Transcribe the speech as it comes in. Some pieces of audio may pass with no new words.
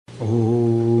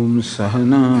ॐ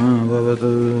सहना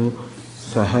भवतु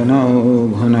सहनौ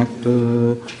भुनक्तु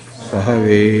सह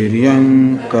वीर्यं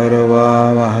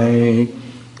करवावहै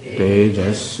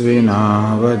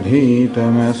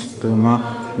तेजस्विनावधीतमस्तु मा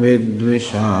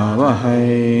विद्विषावहै।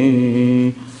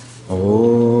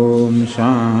 ॐ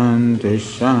शान्ति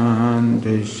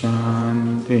शान्ति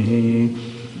शान्तिः।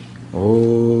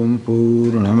 ॐ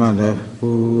पूर्णमदः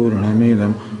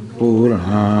पूर्णमिदं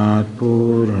पूर्णात्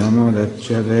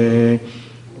पूर्णमुदच्यते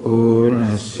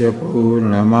पूर्णस्य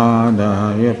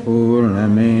पूर्णमादाय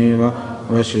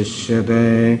पूर्णमेवावशिष्यते।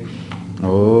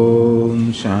 ॐ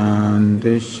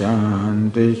शान्ति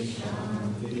शान्ति।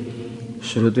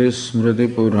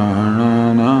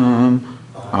 श्रुतिस्मृतिपुराणानाम्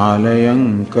आलयं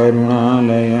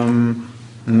करुणालयं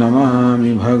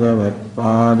नमामि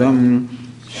भगवत्पादं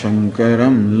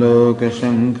शङ्करं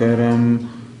लोकशङ्करं।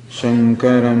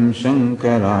 शङ्करं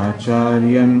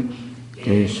शङ्कराचार्यं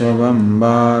केशवं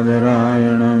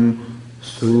बादरायणं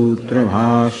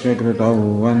सूत्रभाष्यकृतौ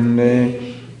वन्दे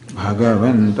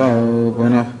भगवन्तौ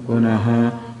पुनः पुनः।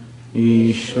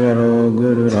 ईश्वरो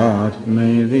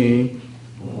गुरुरात्मेति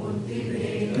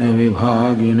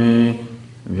विभागिने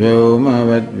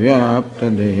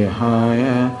व्योमवद्व्याप्तदेहाय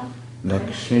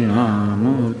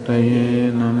दक्षिणामूर्तये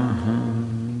नमः।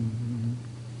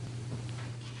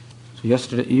 So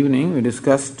yesterday evening we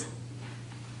discussed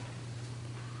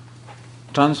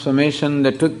transformation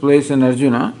that took place in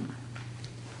Arjuna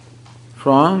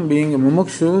from being a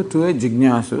mumukshu to a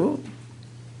jignasu.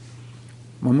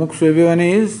 Mumukshu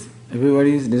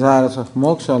everybody is desirous of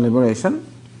moksha, liberation,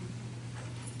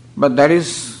 but that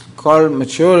is called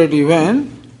maturity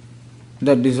when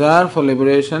the desire for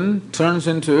liberation turns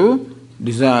into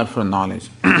desire for knowledge.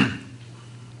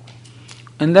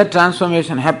 And that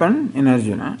transformation happened in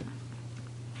Arjuna.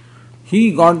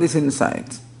 He got this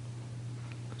insight.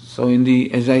 So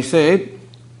as I said,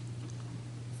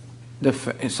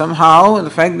 somehow the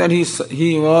fact that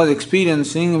he was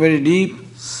experiencing a very deep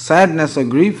sadness or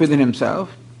grief within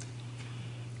himself,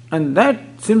 and that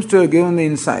seems to have given the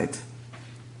insight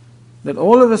that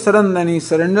all of a sudden then he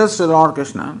surrenders to Lord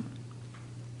Krishna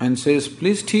and says,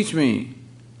 "Please teach me.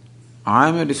 I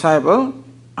am a disciple,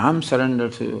 I am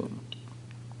surrendered to you."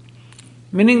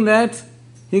 Meaning that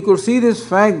he could see this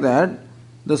fact that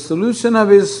the solution of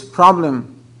his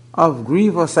problem of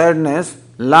grief or sadness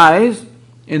lies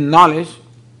in knowledge,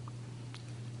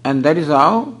 and that is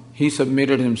how he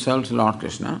submitted himself to Lord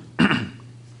Krishna.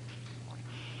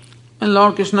 And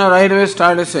Lord Krishna right away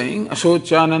started saying,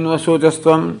 "Ashochananva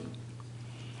sochastvam."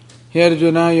 Here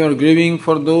Arjuna, you are grieving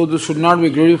for those who should not be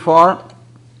grieved for.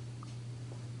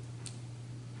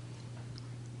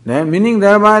 Meaning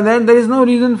thereby that there is no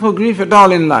reason for grief at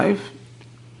all in life.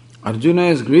 Arjuna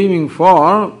is grieving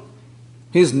for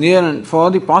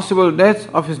the possible death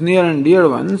of his near and dear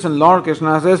ones, and Lord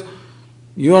Krishna says,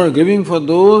 you are grieving for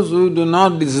those who do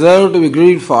not deserve to be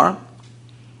grieved for.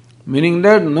 Meaning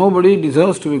that nobody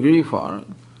deserves to be grieved for.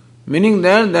 Meaning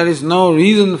that there is no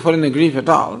reason for any grief at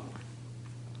all.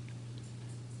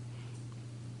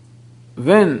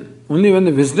 Only when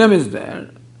the wisdom is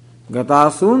there,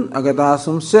 Gatasun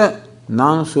agatasumsya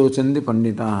nam sochandi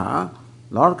panditaha.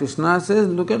 Lord Krishna says,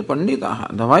 look at panditaha,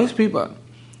 the wise people.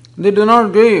 They do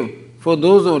not grieve for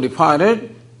those who are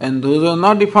departed and those who are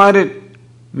not departed.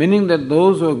 Meaning that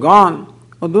those who are gone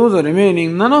or those who are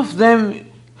remaining, none of them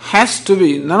has to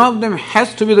be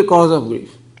the cause of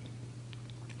grief.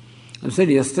 I said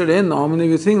yesterday, normally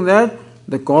we think that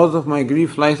the cause of my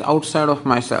grief lies outside of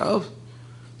myself.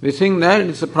 We think that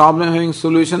it's a problem having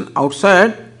solution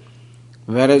outside,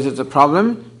 whereas it's a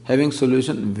problem having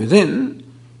solution within,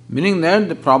 meaning that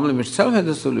the problem itself has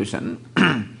a solution.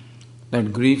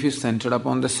 That grief is centered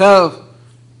upon the self.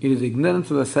 It is ignorance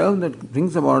of the self that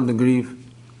brings about the grief,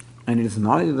 and it is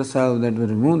knowledge of the self that will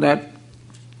remove that.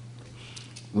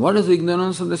 What does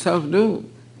ignorance of the self do?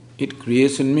 It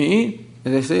creates in me,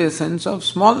 as I say, a sense of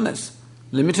smallness,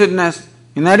 limitedness,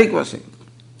 inadequacy.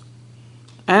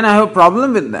 And I have a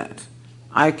problem with that.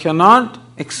 I cannot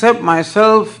accept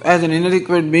myself as an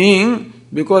inadequate being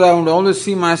because I would always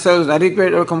see myself as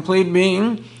adequate or complete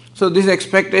being. So this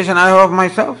expectation I have of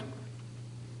myself.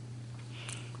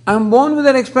 I am born with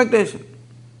that expectation.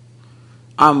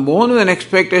 I am born with an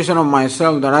expectation of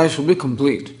myself that I should be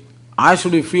complete. I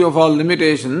should be free of all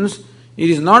limitations.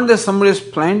 It is not that somebody has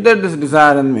planted this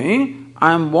desire in me.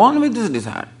 I am born with this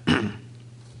desire.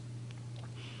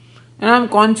 And I am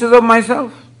conscious of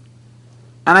myself.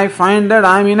 And I find that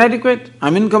I am inadequate, I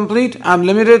am incomplete, I am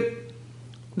limited.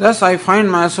 Thus I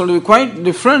find myself to be quite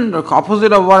different or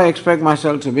opposite of what I expect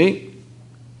myself to be.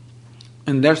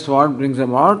 And that's what brings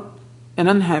about an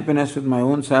unhappiness with my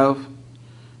own self.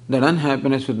 that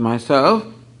unhappiness with myself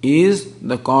is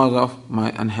the cause of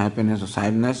my unhappiness or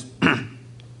sadness,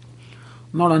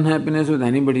 not unhappiness with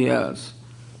anybody else.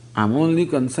 I'm only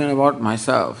concerned about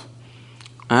myself.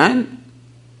 And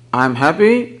I'm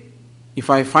happy if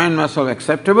I find myself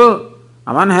acceptable.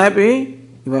 I'm unhappy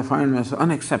if I find myself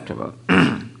unacceptable.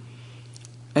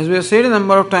 As we have said a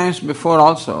number of times before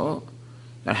also,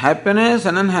 that happiness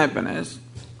and unhappiness,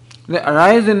 they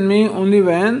arise in me only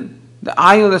when the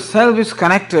I or the self is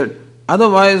connected.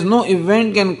 Otherwise, no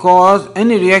event can cause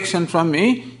any reaction from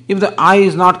me if the I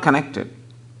is not connected.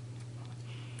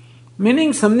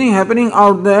 Meaning something happening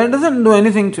out there doesn't do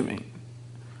anything to me.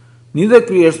 Neither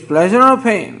creates pleasure or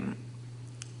pain.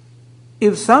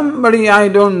 If somebody I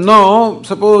don't know,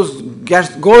 suppose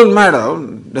gets gold medal,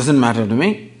 doesn't matter to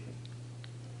me.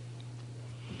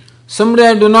 Somebody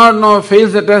I do not know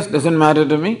fails the test, doesn't matter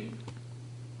to me.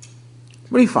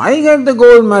 But if I get the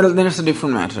gold medal, then it's a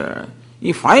different matter.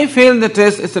 If I fail the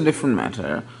test, it's a different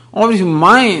matter. Or if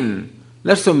mine,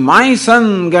 let's say my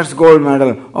son gets gold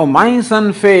medal, or my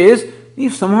son fails,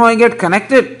 if somehow I get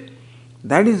connected,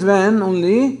 that is when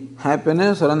only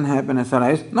happiness or unhappiness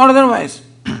arise, not otherwise.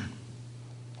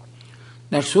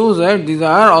 That shows that these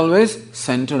are always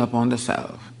centered upon the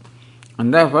self.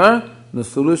 And therefore, the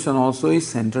solution also is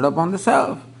centered upon the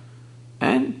self.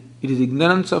 And it is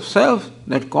ignorance of self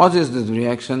that causes these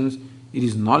reactions. It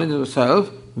is knowledge of self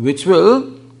which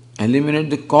will eliminate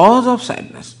the cause of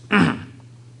sadness.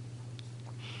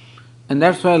 And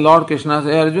that's why Lord Krishna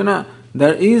says, Arjuna,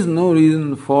 there is no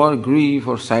reason for grief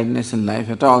or sadness in life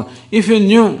at all. If you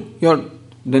knew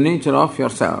the nature of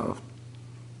yourself,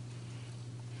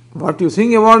 what you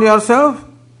think about yourself,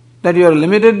 that you are a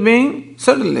limited being,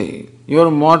 certainly. You are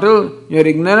mortal, you are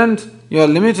ignorant, you are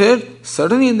limited,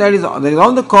 certainly that is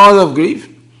all the cause of grief.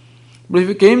 But if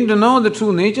you came to know the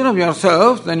true nature of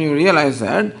yourself, then you realize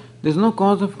that there is no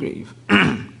cause of grief.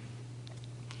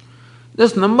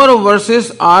 This number of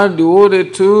verses are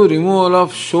devoted to removal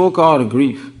of shoka or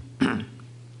grief.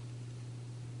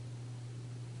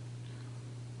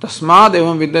 Tasmad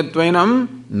evam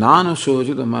vidyatvainam nanu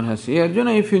shochitam arhasi.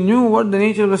 Arjuna, if you knew what the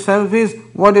nature of the self is,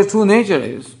 what its true nature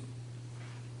is,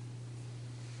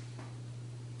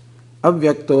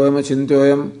 avyaktoyam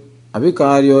achintyoyam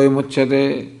avikaryoyam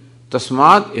uchyate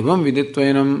tasmat evam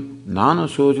vidyatvainam nanu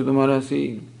shochitam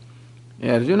arhasi.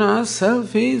 Arjuna,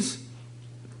 self is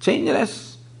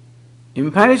changeless,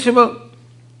 imperishable,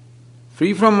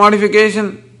 free from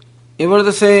modification, ever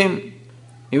the same,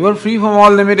 ever free from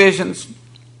all limitations.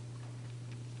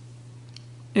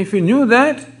 If you knew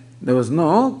that, there was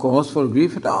no cause for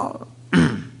grief at all.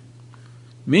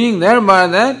 Meaning thereby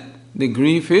that the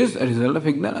grief is a result of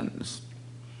ignorance.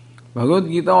 Bhagavad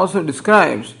Gita also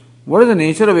describes what is the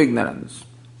nature of ignorance.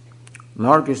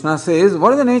 Lord Krishna says,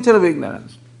 what is the nature of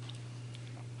ignorance?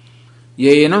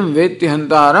 Yenam vetti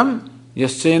hantaram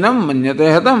yaschenam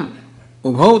manyate hatam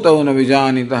ubhau tau na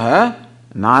vijanitah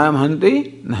nayam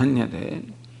hanti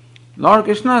nahanyate. Lord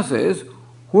Krishna says,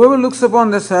 whoever looks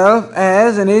upon the self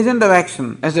as an agent of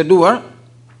action, as a doer,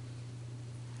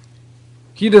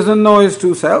 he doesn't know his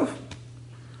true self.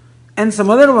 And some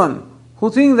other one who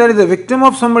thinks that is a victim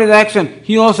of somebody's action,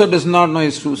 he also does not know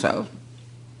his true self.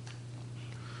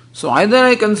 So either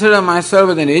I consider myself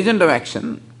as an agent of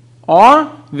action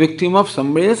or victim of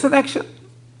somebody else's action.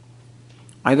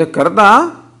 Either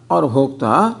karta or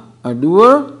bhokta, a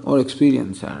doer or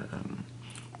experiencer.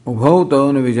 Ubhau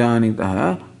tau na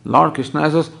vijanitah. Lord Krishna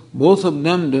says, both of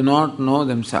them do not know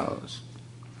themselves.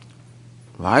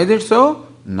 Why is it so?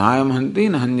 Nayam hanti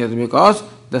nahanyat, because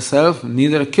the self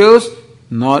neither kills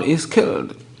nor is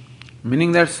killed.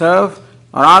 Meaning that self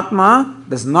or Atma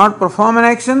does not perform an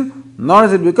action, nor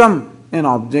does it become an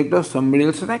object of somebody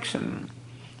else's action.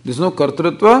 There is no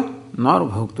kartrutva nor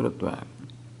bhoktrutva.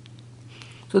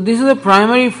 So this is the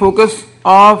primary focus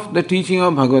of the teaching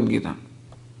of Bhagavad Gita.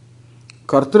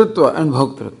 Kartrutva and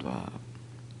bhoktrutva.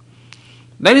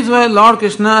 That is why Lord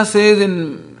Krishna says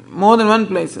in more than one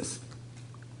places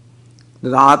that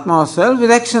the Atma of self is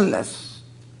actionless,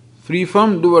 free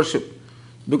from doership.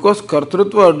 Because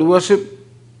kartrutva or doership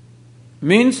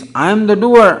means I am the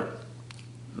doer.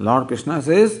 Lord Krishna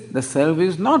says the self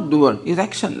is not doer, is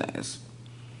actionless.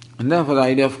 And therefore the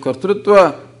idea of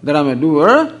kartrutva, that I am a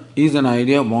doer, is an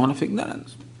idea born of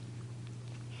ignorance.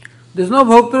 There is no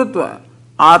bhoktrutva.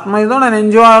 Atma is not an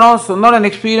enjoyer also, not an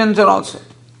experiencer also.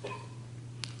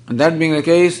 And that being the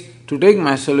case, to take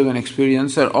myself as an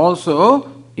experiencer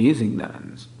also is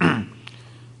ignorance.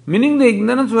 Meaning the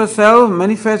ignorance of self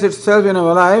manifests itself in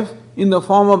our life in the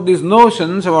form of these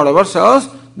notions about ourselves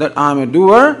that I am a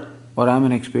doer or I am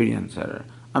an experiencer.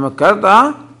 I am a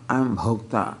karta, I am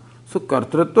bhokta. So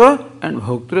kartrutva and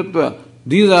bhoktrutva,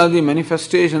 these are the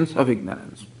manifestations of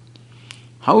ignorance.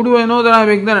 How do I know that I am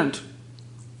ignorant?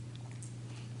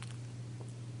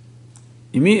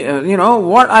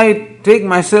 What I take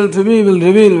myself to be will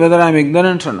reveal whether I am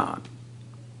ignorant or not.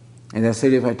 As I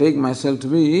said, if I take myself to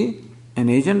be an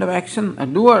agent of action, a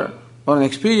doer, or an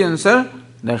experiencer,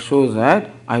 that shows that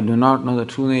I do not know the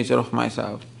true nature of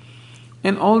myself.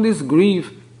 And all this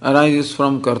grief arises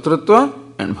from kartrutva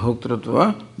and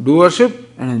bhoktrutva, doership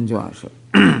and enjoyership.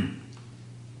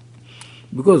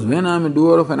 Because when I am a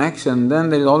doer of an action, then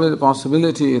there is always a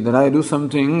possibility that I do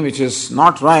something which is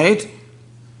not right.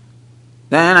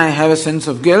 Then I have a sense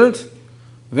of guilt.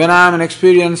 When I am an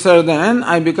experiencer, then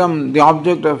I become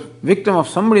the victim of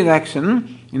somebody's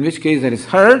action, in which case there is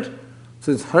hurt.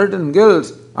 So this hurt and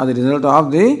guilt are the result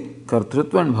of the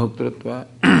kartrutva and bhoktrutva.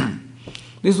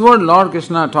 This is what Lord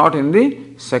Krishna taught in the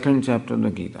 2nd chapter of the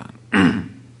Gita.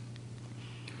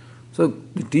 So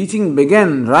the teaching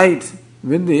began right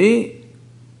with the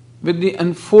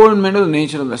unfoldment of the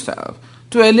nature of the self,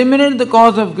 to eliminate the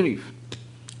cause of grief.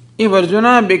 If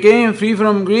Arjuna became free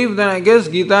from grief, then I guess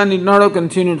Gita need not have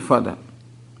continued further.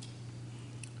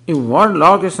 If what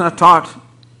Lord Krishna taught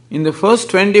in the first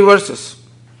 20 verses,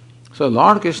 so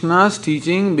Lord Krishna's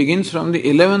teaching begins from the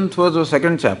 11th verse of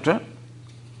 2nd chapter,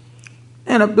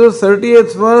 and up to the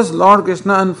 38th verse, Lord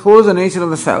Krishna unfolds the nature of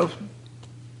the self.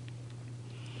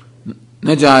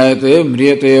 Na jayate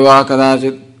mriyate va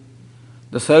kadachit.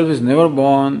 The self is never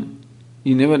born,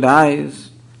 he never dies.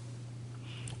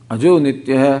 Ajo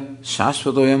nityah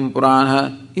shashvatoyam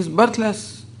puranah, is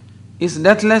birthless, is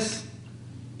deathless,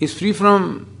 is free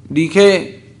from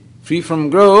decay, free from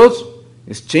growth,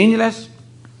 is changeless.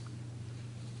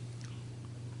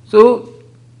 So,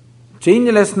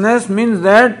 changelessness means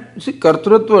that,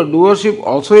 kartrutva, doership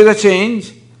also is a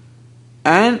change,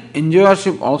 and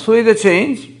enjoyership also is a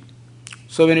change.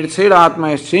 So when it said Atma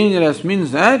is changeless,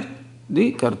 means that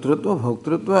the kartrutva,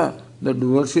 bhoktrutva, the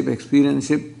doership,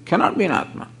 experienship cannot be an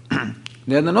Atma.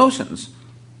 They are the notions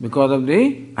because of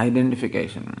the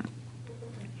identification.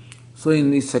 So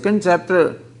in the 2nd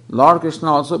chapter, Lord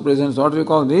Krishna also presents what we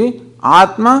call the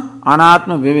Atma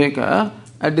Anatma Viveka,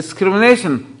 a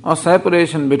discrimination or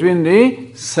separation between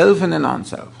the self and the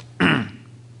non-self.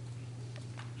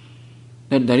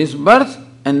 That there is birth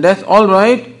and death, all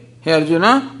right, hey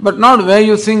Arjuna, but not where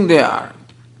you think they are.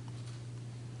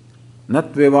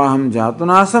 Natvevaham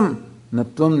jatunasam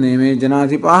natvam neme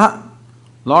janadhipaha.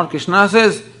 Lord Krishna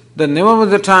says, there never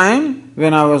was a time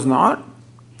when I was not.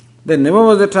 There never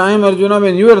was a time, Arjuna,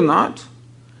 when you were not.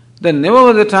 There never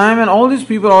was a time when all these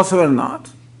people also were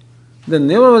not. There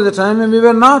never was a time when we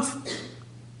were not.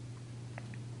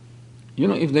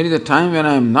 If there is a time when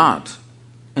I am not,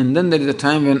 and then there is a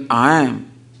time when I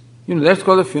am, that's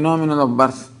called the phenomenon of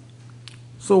birth.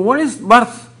 So what is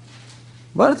birth?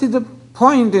 Birth is the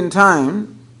point in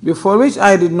time before which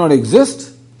I did not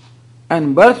exist,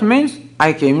 and birth means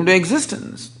I came into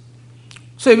existence.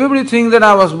 So everybody thinks that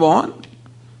I was born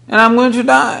and I am going to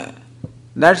die.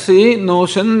 That's the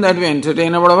notion that we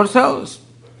entertain about ourselves.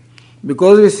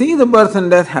 Because we see the birth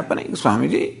and death happening,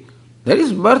 Swamiji. There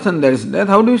is birth and there is death.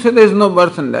 How do you say there is no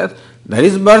birth and death? There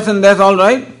is birth and death, all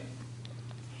right,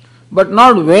 but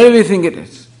not where we think it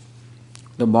is.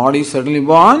 The body is certainly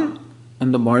born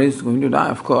and the body is going to die,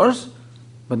 of course,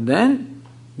 but then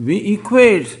we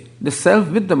equate the self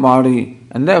with the body,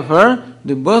 and therefore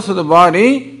the birth of the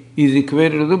body is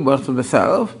equated to the birth of the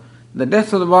self. The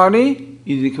death of the body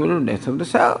is equal to the death of the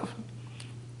self.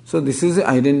 So this is the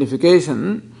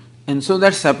identification, and so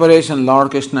that separation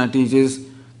Lord Krishna teaches,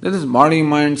 that this body,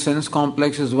 mind, sense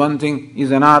complex is one thing,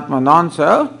 is an Atma,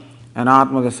 non-self, and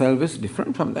Atma, the self, is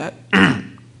different from that.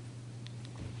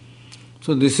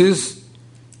 So this is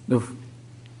the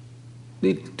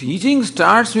teaching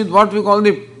starts with what we call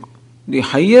the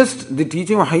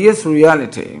teaching of highest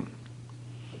reality.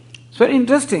 It's very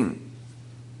interesting.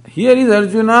 Here is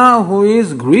Arjuna who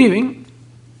is grieving,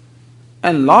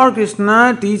 and Lord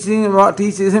Krishna teaches him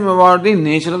about the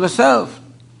nature of the self.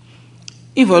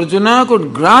 If Arjuna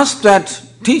could grasp that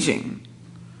teaching,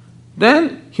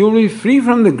 then he would be free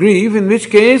from the grief, in which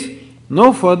case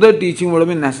no further teaching would have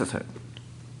been necessary.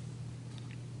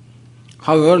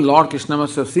 However, Lord Krishna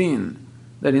must have seen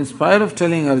that in spite of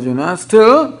telling Arjuna,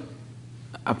 still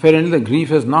apparently the grief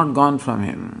has not gone from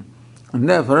him. And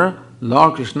therefore,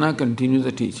 Lord Krishna continues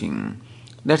the teaching.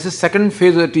 That's the second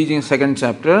phase of the teaching, 2nd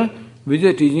chapter, which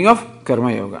is the teaching of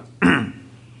Karma Yoga.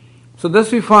 So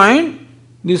thus we find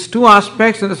these two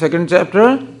aspects in the 2nd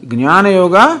chapter, Jnana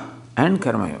Yoga and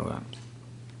Karma Yoga.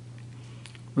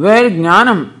 Where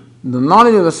Jnanam, the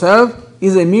knowledge of the self,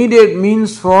 is immediate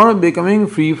means for becoming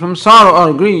free from sorrow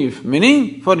or grief,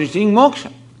 meaning for reaching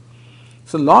moksha.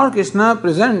 So Lord Krishna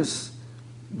presents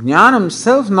jnanam,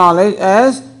 self-knowledge,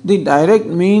 as the direct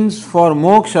means for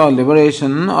moksha or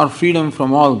liberation or freedom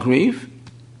from all grief.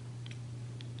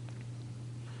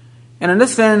 And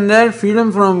understand that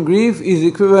freedom from grief is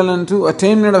equivalent to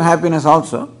attainment of happiness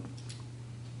also.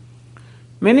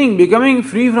 Meaning becoming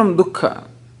free from dukkha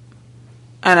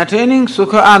and attaining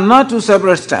sukha are not two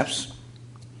separate steps.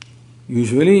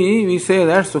 Usually we say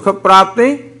that sukha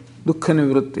prapti, dukkha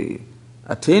nivritti.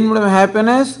 Attainment of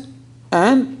happiness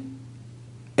and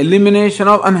elimination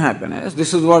of unhappiness.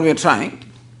 This is what we are trying.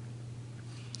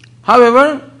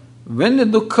 However, when the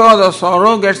dukkha or the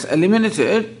sorrow gets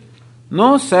eliminated,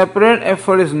 no separate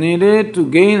effort is needed to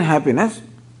gain happiness,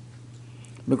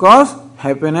 because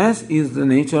happiness is the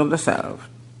nature of the self.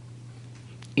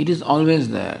 It is always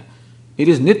there. It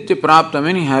is nitya prapta,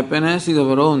 meaning happiness is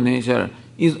our own nature,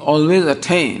 is always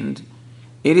attained.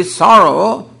 It is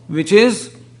sorrow which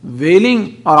is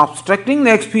veiling or obstructing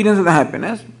the experience of the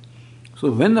happiness.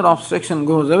 So when that obstruction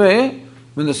goes away,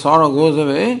 when the sorrow goes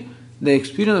away, the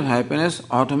experience of happiness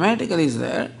automatically is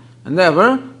there, and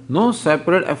therefore no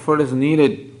separate effort is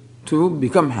needed to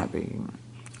become happy.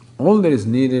 All that is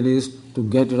needed is to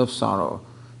get rid of sorrow,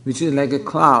 which is like a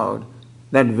cloud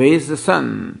that veils the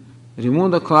sun.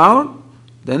 Remove the cloud,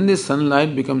 then the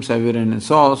sunlight becomes evident. And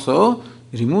so also,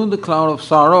 remove the cloud of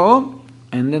sorrow,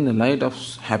 and then the light of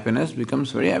happiness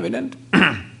becomes very evident.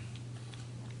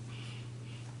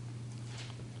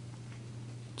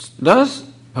 Thus,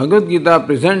 Bhagavad Gita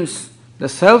presents the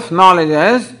self-knowledge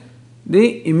as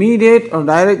the immediate or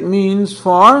direct means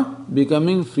for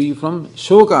becoming free from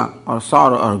shoka or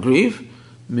sorrow or grief,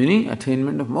 meaning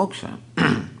attainment of moksha.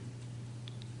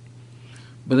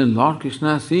 But then Lord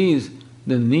Krishna sees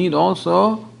the need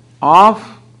also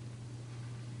of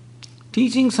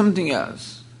teaching something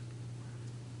else,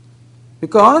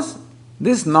 because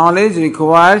this knowledge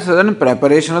requires certain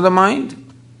preparation of the mind.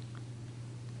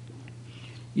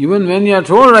 Even when you are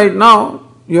told right now,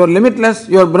 you are limitless,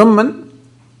 you are Brahman,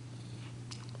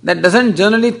 that doesn't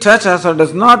generally touch us or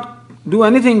does not do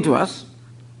anything to us.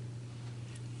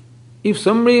 If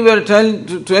somebody were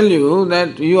to tell you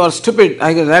that you are stupid,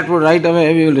 I guess that would right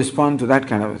away we will respond to that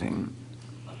kind of a thing.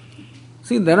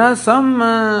 See, there are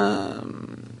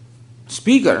some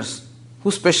speakers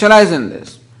who specialize in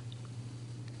this.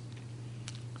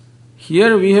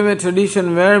 Here we have a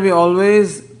tradition where we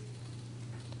always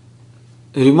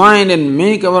remind and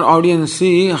make our audience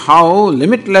see how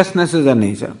limitlessness is their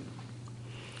nature.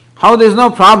 How there is no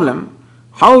problem,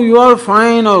 how you are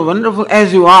fine or wonderful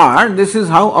as you are, this is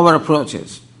how our approach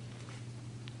is.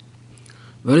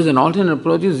 Whereas an alternate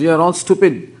approach is, you are all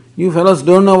stupid, you fellows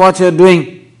don't know what you are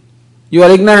doing, you are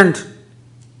ignorant,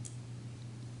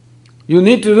 you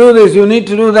need to do this, you need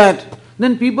to do that.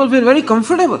 Then people feel very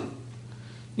comfortable.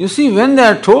 You see, when they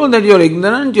are told that you are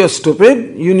ignorant, you are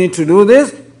stupid, you need to do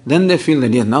this, then they feel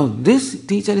that, yes, now this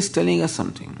teacher is telling us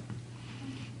something.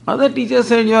 Other teachers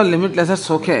said you are limitless, that's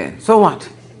okay. So what?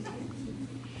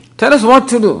 Tell us what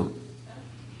to do.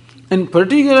 And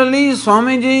particularly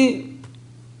Swamiji,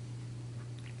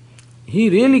 he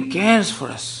really cares for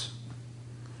us,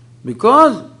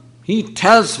 because he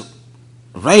tells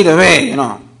right away,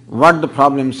 what the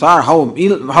problems are, how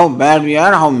bad we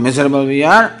are, how miserable we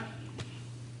are.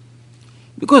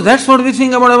 Because that's what we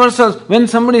think about ourselves. When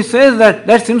somebody says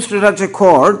that seems to touch a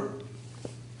chord.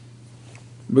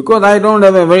 Because I don't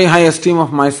have a very high esteem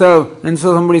of myself, and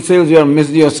so somebody says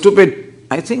you are stupid,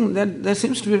 I think that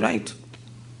seems to be right.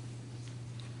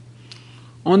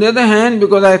 On the other hand,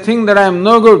 because I think that I am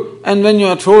no good, and when you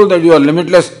are told that you are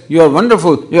limitless, you are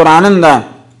wonderful, you are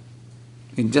Ananda,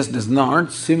 it just does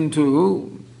not seem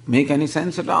to make any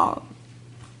sense at all.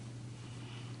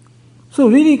 So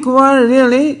we require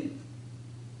really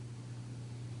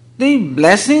the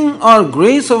blessing or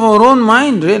grace of our own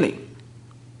mind, really.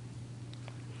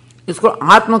 It's called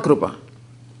Atma Krupa.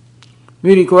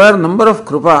 We require a number of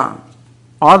Krupa,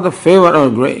 or the favor or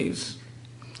grace.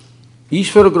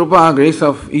 Ishvara Krupa, grace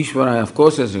of Ishvara, of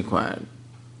course, is required.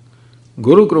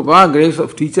 Guru Krupa, grace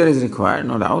of teacher is required,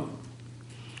 no doubt.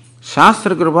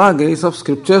 Shastra Krupa, grace of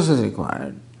scriptures is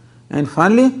required. And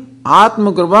finally,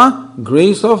 Atma Krupa,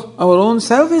 grace of our own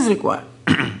self is required.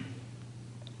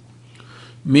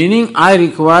 Meaning, I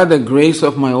require the grace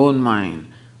of my own mind.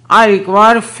 I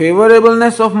require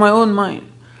favorableness of my own mind.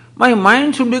 My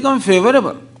mind should become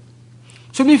favorable.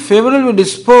 Should be favorably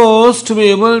disposed to be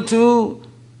able to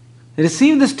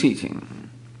receive this teaching.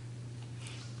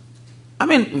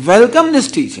 Welcome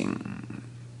this teaching.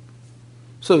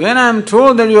 So when I am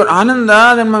told that you are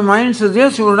Ananda, then my mind says,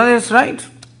 yes, that's right.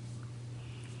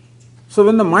 So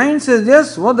when the mind says,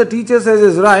 yes, what the teacher says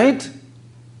is right,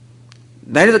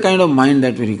 that is the kind of mind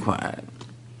that we require.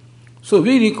 So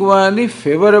we require the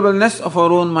favorableness of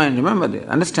our own mind. Remember this,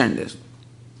 understand this.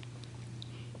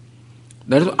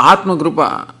 That is Atma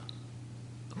Krupa.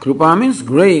 Krupa means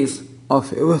grace of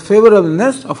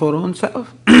favorableness of our own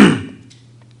self.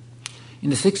 In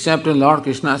the 6th chapter, Lord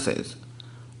Krishna says,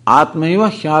 Atmaiva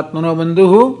hyatmano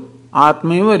bandhuhu,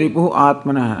 Atmaiva ripuhu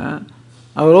atmanah.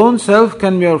 Our own self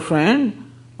can be our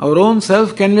friend, our own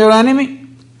self can be our enemy.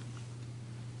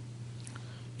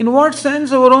 In what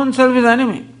sense our own self is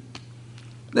enemy?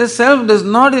 The self does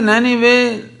not in any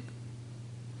way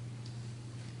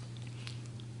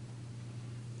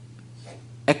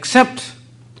accept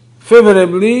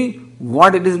favorably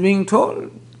what it is being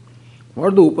told.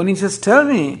 What the Upanishads tell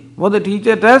me, what the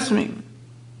teacher tells me,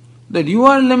 that you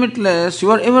are limitless,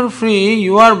 you are ever free,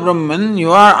 you are Brahman,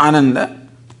 you are Ananda.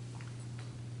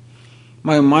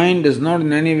 My mind does not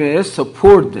in any way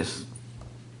support this.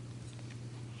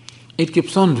 It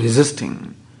keeps on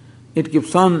resisting. It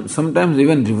keeps on sometimes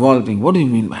even revolting. What do you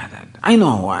mean by that? I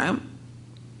know who I am.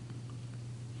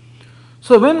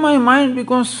 So when my mind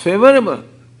becomes favorable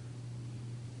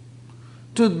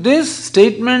to these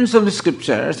statements of the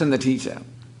scriptures and the teacher,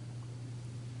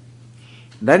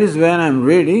 that is when I am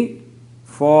ready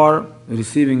for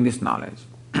receiving this knowledge.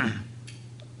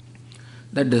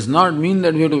 That does not mean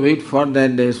that we have to wait for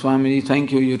that day. Swamiji,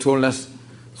 thank you, you told us.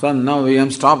 So now we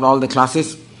have stopped all the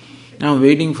classes. Now I'm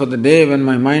waiting for the day when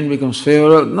my mind becomes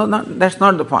favorable. No, that's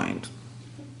not the point.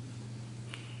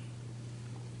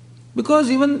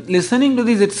 Because even listening to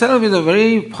this itself is a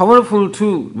very powerful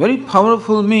tool, very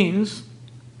powerful means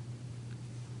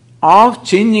of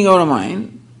changing our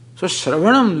mind. So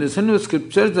Shravanam, listen to the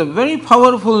scriptures, is a very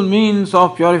powerful means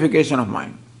of purification of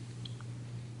mind.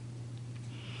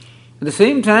 At the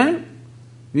same time,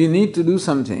 we need to do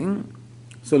something.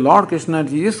 So Lord Krishna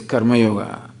teaches Karma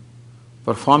Yoga,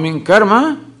 performing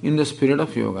karma in the spirit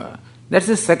of yoga. That's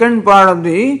the second part of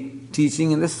the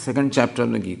teaching in the 2nd chapter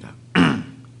of the Gita.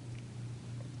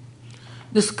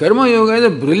 This Karma Yoga is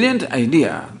a brilliant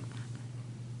idea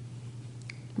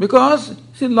because,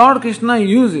 see, Lord Krishna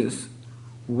uses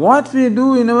what we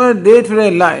do in our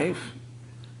day-to-day life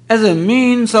as a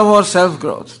means of our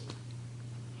self-growth.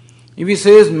 If he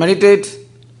says meditate,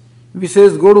 if he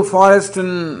says go to forest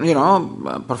and,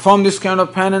 perform this kind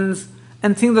of penance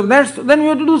and things of that, then we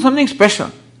have to do something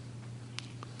special.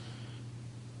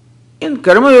 In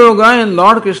Karma Yoga, in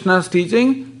Lord Krishna's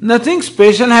teaching, nothing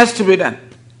special has to be done.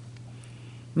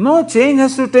 No change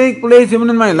has to take place even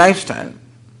in my lifestyle.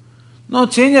 No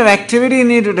change of activity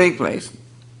need to take place.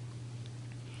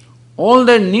 All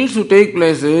that needs to take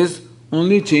place is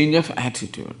only change of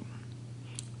attitude.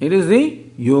 It is the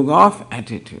yoga of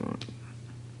attitude.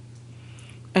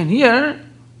 And here,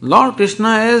 Lord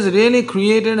Krishna has really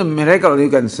created a miracle, you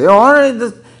can say,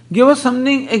 or give us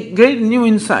something, a great new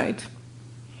insight.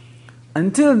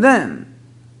 Until then,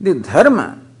 the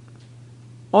dharma,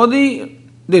 or the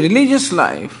religious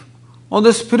life, or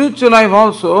the spiritual life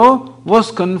also,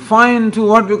 was confined to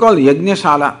what we call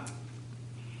yajna-shala.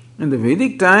 In the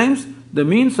Vedic times, the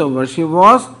means of worship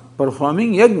was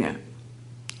performing yajna,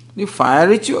 the fire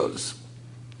rituals.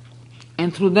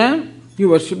 And through them, you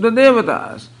worship the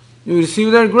devatas, you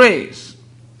receive their grace.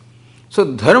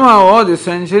 So dharma was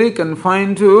essentially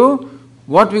confined to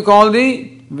what we call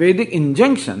the Vedic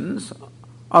injunctions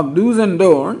of do's and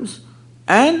don'ts,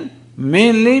 and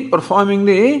mainly performing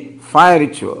the fire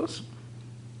rituals.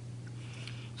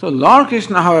 So Lord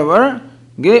Krishna, however,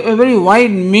 gave a very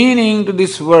wide meaning to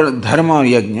this word dharma or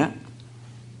yajna,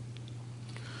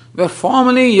 where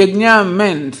formerly yajna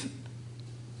meant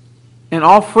an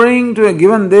offering to a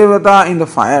given devata in the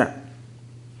fire.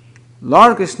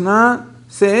 Lord Krishna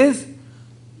says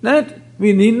that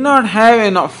we need not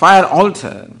have a fire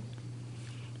altar.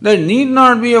 There need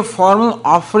not be a formal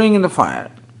offering in the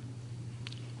fire.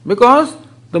 Because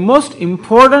the most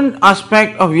important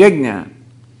aspect of yajna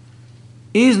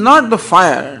is not the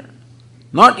fire,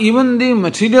 not even the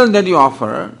material that you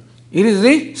offer, it is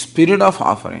the spirit of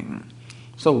offering.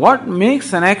 So what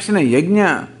makes an action a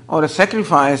yajna or a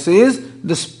sacrifice is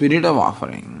the spirit of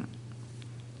offering.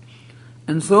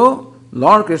 And so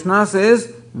Lord Krishna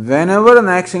says, whenever an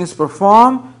action is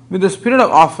performed with the spirit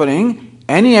of offering,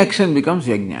 any action becomes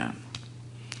yajna.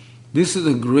 This is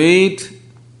a great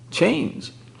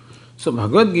change. So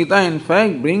Bhagavad Gita in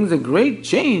fact brings a great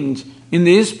change in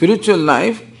the spiritual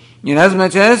life,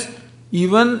 inasmuch as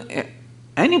even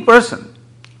any person,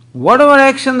 whatever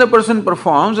action the person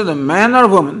performs, whether man or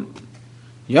woman,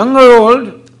 young or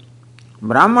old,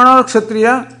 Brahmana or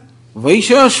Kshatriya,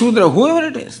 Vaishya or Shudra, whoever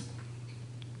it is,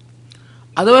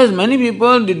 Otherwise, many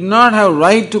people did not have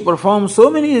right to perform so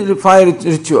many fire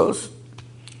rituals.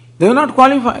 They were not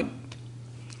qualified.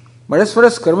 But as far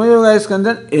as Karma Yoga is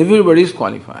concerned, everybody is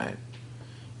qualified.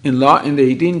 In the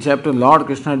 18th chapter, Lord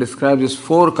Krishna describes his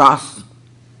 4 castes: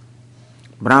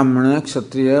 Brahmana,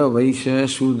 Kshatriya, Vaishya,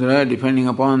 Shudra, depending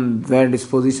upon their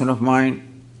disposition of mind.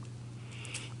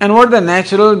 And what the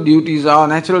natural duties are,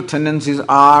 natural tendencies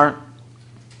are.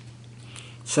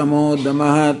 Shamo,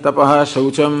 Damaha, Tapaha,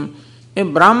 Shaucham. A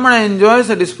Brahmana enjoys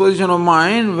a disposition of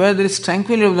mind where there is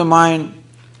tranquility of the mind,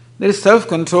 there is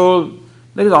self-control,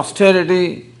 there is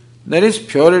austerity, there is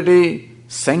purity,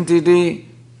 sanctity,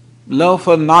 love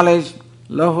for knowledge,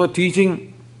 love for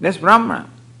teaching. That's Brahmana.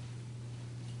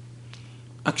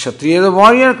 A Kshatriya is a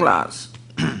warrior class.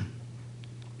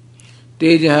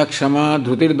 Tejaha, Kshama,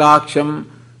 Dhrutir,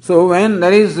 So when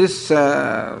there is this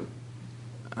Dhruti,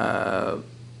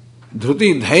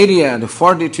 Dhairya, the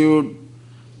fortitude,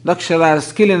 Dakshara,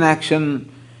 skill in action,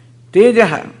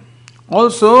 Tejaha,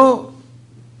 also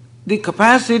the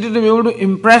capacity to be able to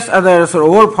impress others or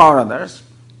overpower others,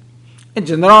 a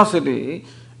generosity,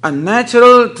 a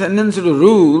natural tendency to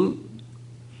rule,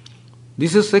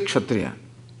 this is the Kshatriya.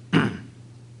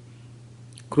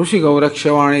 Krushi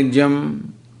Gauraksha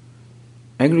Vanijyam,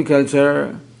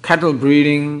 agriculture, cattle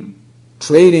breeding,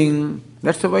 trading,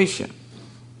 that's the Vaishya.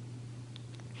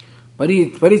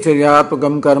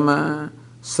 Paricharyapakam karma,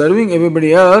 serving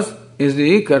everybody else is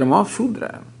the karma of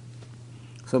Shudra.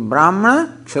 So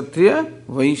Brahmana, Kshatriya,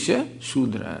 Vaishya,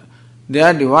 Shudra. They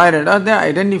are divided or they are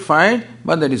identified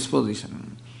by the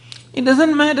disposition. It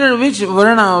doesn't matter which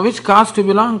varna, which caste you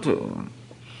belong to.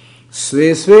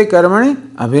 Sve sve karmani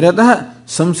abhiratah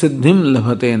samsiddhim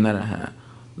labhate naraha.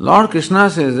 Lord Krishna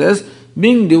says this,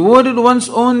 being devoted to one's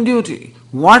own duty,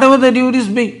 whatever the duties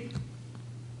be.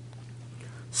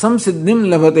 Samsiddhim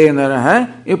labhate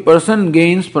naraha, a person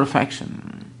gains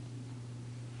perfection.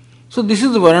 So this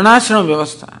is the varnashrama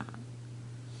vyavastha.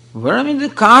 Varna means the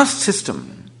caste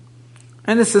system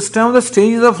and the system of the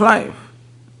stages of life.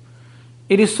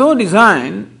 It is so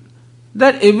designed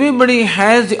that everybody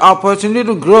has the opportunity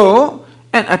to grow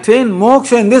and attain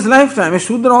moksha in this lifetime. A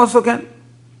Shudra also can.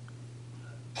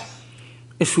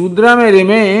 A Shudra may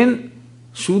remain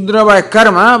Shudra by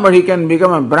karma, but he can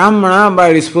become a Brahmana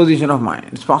by disposition of mind.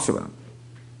 It's possible.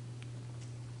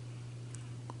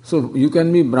 So you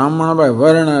can be Brahmana by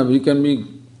varna, you can be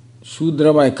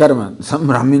Shudra by karma. Some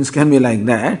Brahmins can be like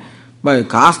that. By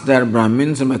caste they are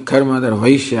Brahmins, and by karma they are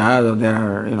Vaishyas, or they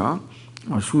are,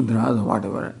 or Shudras or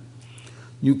whatever.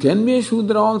 You can be a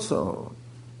Shudra also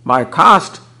by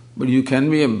caste, but you can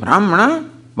be a Brahmana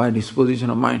by disposition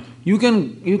of mind. You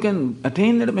can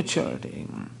attain that maturity.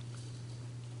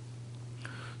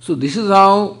 So this is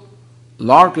how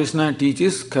Lord Krishna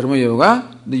teaches Karma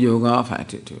Yoga, the yoga of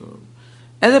attitude,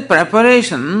 as a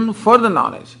preparation for the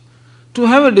knowledge. To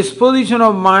have a disposition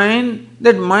of mind,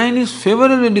 that mind is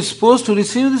favorably disposed to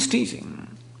receive this teaching.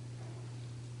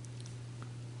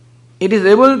 It is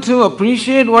able to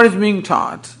appreciate what is being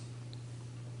taught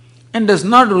and does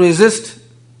not resist,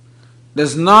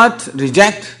 does not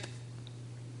reject,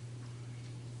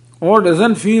 or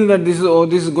doesn't feel that this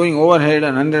is going overhead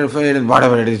and underhead and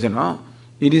whatever it is,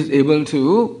 It is able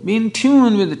to be in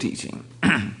tune with the teaching.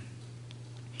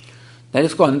 That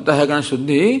is called Antahakarana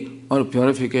Shuddhi, or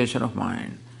purification of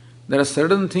mind. There are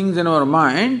certain things in our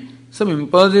mind, some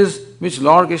impulses which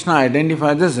Lord Krishna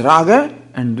identifies as raga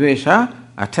and dvesha,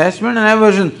 attachment and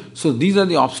aversion. So these are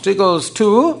the obstacles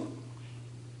to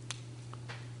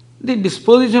the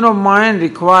disposition of mind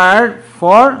required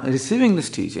for receiving this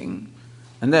teaching.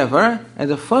 And therefore, as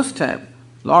a first step,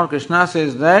 Lord Krishna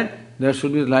says that there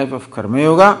should be a life of Karma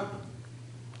Yoga,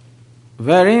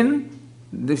 wherein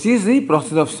this is the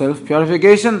process of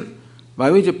self-purification, by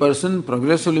which a person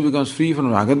progressively becomes free from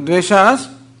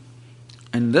ragadveshas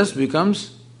and thus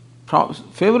becomes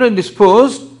favorably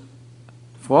disposed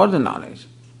for the knowledge.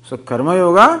 So Karma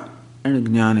Yoga and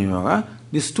Jnana Yoga,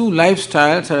 these two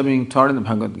lifestyles are being taught in the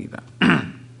Bhagavad Gita.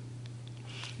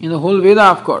 In the whole Veda,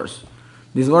 of course,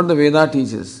 this is what the Veda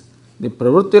teaches. The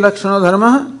pravritti lakshana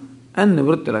dharma and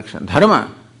nivritti lakshana.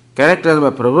 Dharma, characterized by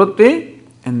pravritti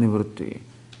and nivritti.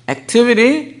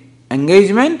 Activity,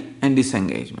 engagement and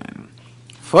disengagement.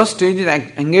 First stage is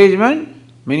engagement,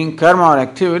 meaning karma or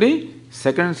activity.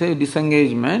 Second stage,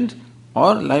 disengagement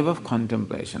or life of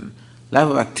contemplation. Life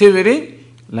of activity,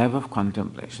 life of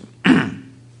contemplation.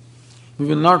 We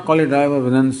will not call it life of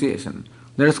renunciation.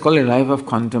 Let us call it life of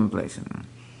contemplation.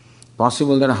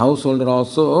 Possible that a householder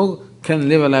also can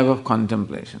live a life of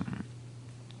contemplation.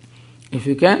 If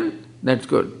you can, that's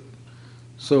good.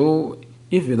 So,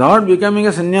 if without becoming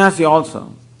a sannyasi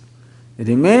also,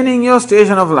 remaining your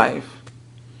station of life,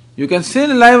 You can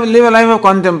still live a life of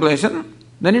contemplation,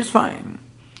 then it's fine.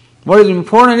 What is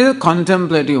important is a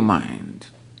contemplative mind.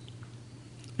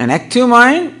 An active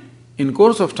mind, in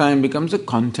course of time, becomes a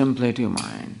contemplative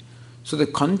mind. So the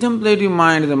contemplative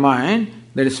mind is a mind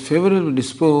that is favorably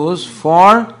disposed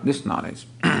for this knowledge.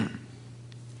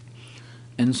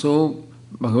 And so,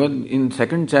 Bhagavad, in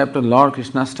second chapter, Lord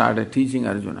Krishna started teaching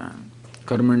Arjuna,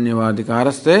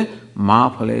 Karmanyavadikaraste ma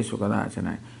phaleshu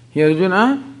kadachana. Here,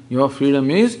 Arjuna, your freedom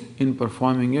is in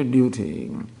performing your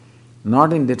duty,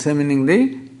 not in determining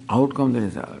the outcome, the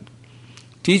result.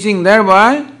 Teaching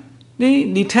thereby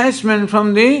the detachment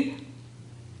from the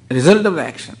result of the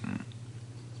action.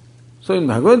 So in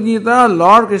Bhagavad Gita,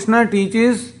 Lord Krishna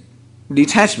teaches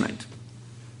detachment.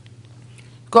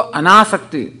 Ko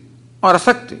anasakti or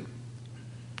asakti.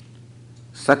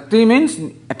 Sakti means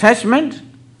attachment.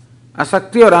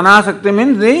 Asakti or anasakti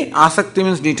means asakti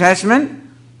means detachment.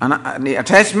 The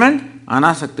attachment,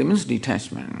 anasakti means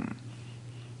detachment.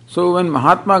 So when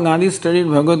Mahatma Gandhi studied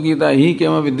Bhagavad Gita, he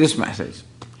came up with this message.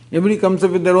 Everybody comes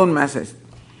up with their own message.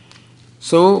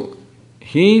 So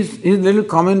his little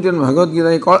comment on Bhagavad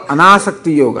Gita he called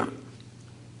Anasakti Yoga.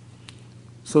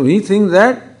 So he thinks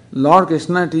that Lord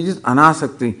Krishna teaches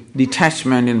Anasakti,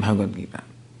 detachment in Bhagavad Gita.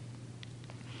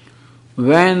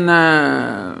 When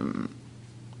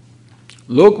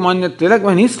Lokmanya Tilak,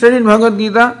 when he studied Bhagavad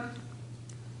Gita,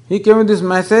 he came with this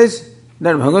message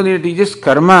that Bhagavad Gita teaches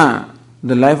karma,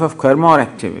 the life of karma or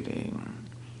activity.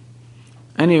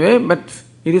 Anyway, but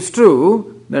it is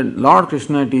true that Lord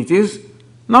Krishna teaches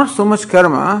not so much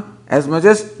karma as much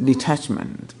as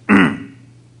detachment.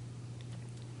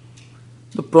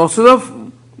 The process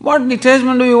of what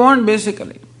detachment do you want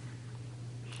basically?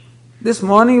 This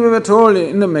morning we were told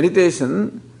in the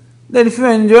meditation that if you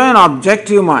enjoy an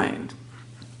objective mind,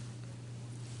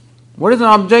 what is an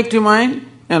objective mind?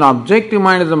 An objective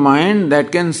mind is a mind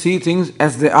that can see things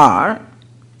as they are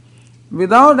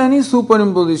without any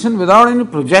superimposition, without any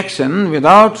projection,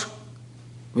 without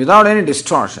any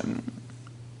distortion.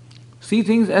 See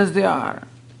things as they are.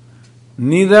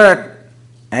 Neither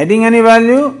adding any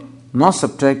value nor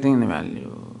subtracting any value.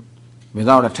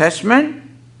 Without attachment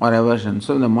or aversion.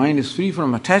 So the mind is free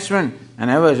from attachment and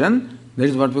aversion. That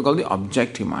is what we call the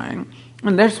objective mind.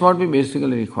 And that's what we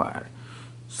basically require.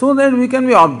 So that we can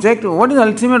be objective. What is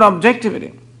ultimate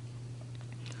objectivity?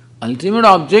 Ultimate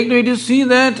objectivity is to see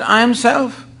that I am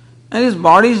self and this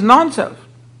body is non-self.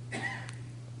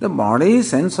 The body,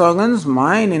 sense organs,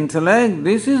 mind, intellect,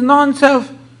 this is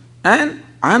non-self. And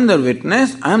I am the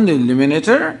witness, I am the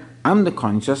illuminator, I am the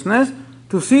consciousness.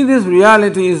 To see this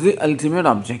reality is the ultimate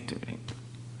objectivity.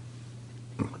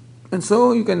 And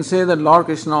so you can say that Lord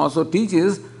Krishna also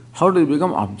teaches how to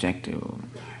become objective.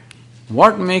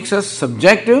 What makes us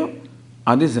subjective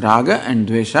are this raga and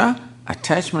dvesha,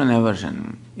 attachment and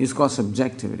aversion, is called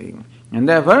subjectivity. And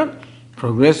therefore,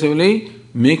 progressively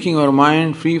making our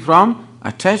mind free from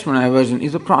attachment and aversion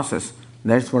is a process.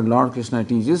 That's what Lord Krishna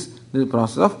teaches, the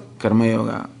process of Karma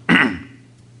Yoga.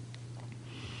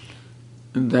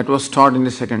 That was taught in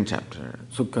the second chapter.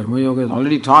 So Karma Yoga is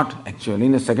already taught actually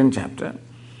in the second chapter.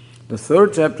 The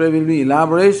third chapter will be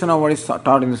elaboration of what is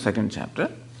taught in the second chapter.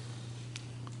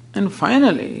 And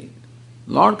finally,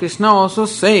 Lord Krishna also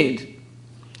said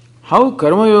how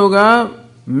Karma Yoga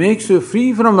makes you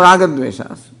free from raga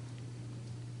dveshas.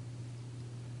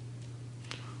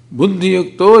 Buddhi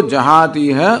yukto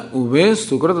jahatiha ube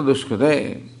sukrata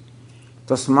dushkrate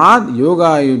tasmad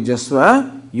yoga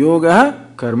yujasva yoga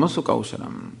karma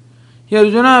sukausalam. Here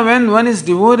Arjuna, when one is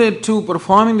devoted to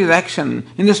performing this action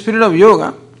in the spirit of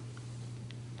yoga,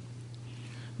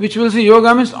 which will say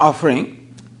yoga means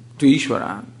offering to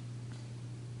Ishvara,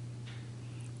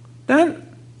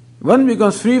 then one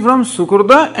becomes free from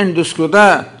sukruta and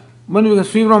duskruta. One becomes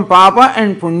free from papa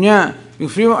and punya.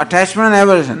 Becomes free from attachment and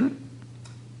aversion.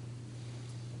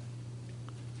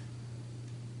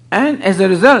 And as a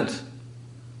result,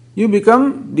 you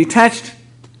become detached.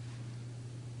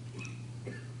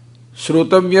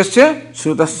 Shrotavyasya,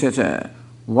 shrutasya cha.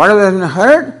 Whatever has been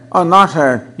heard or not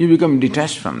heard, you become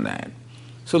detached from that.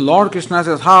 So Lord Krishna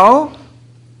says how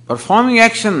performing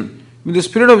action with the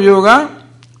spirit of yoga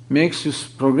makes you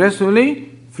progressively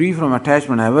free from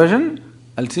attachment and aversion.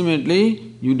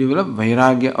 Ultimately, you develop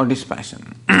vairagya or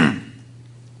dispassion,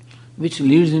 which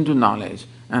leads into knowledge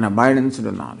and abidance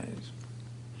into knowledge.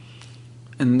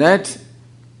 And that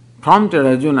prompted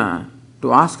Arjuna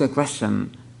to ask a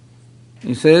question.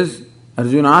 He says,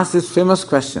 Arjuna asked this famous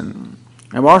question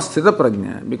about Sthita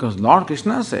Prajna, because Lord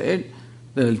Krishna said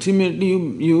that ultimately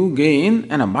you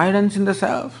gain an abidance in the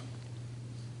self.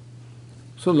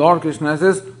 So Lord Krishna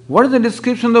says, what is the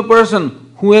description of the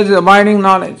person who has abiding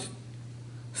knowledge?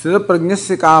 Sthita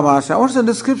prajnasya ka bhasha. What's the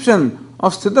description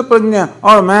of Sthita prajna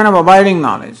or a man of abiding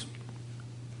knowledge?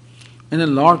 And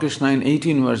then Lord Krishna in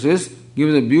 18 verses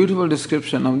gives a beautiful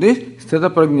description of this Sthita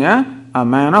prajna, a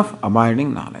man of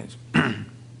abiding knowledge.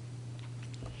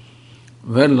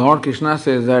 Where Lord Krishna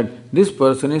says that this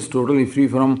person is totally free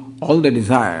from all the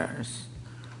desires.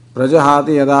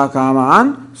 Prajahati yada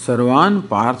kaman sarvan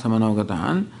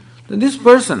parthamanogatan. This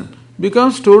person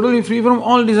becomes totally free from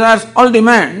all desires, all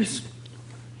demands.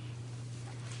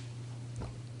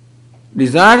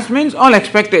 Desires means all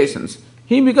expectations.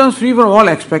 He becomes free from all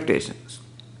expectations.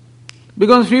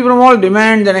 Becomes free from all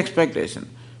demands and expectations.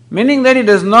 Meaning that he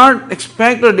does not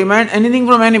expect or demand anything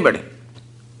from anybody.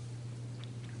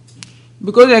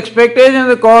 Because expectation is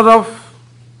the cause of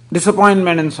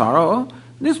disappointment and sorrow,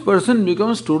 this person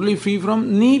becomes totally free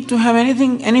from need to have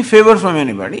anything, any favor from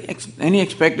anybody, any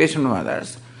expectation from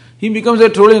others. He becomes a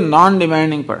totally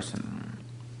non-demanding person.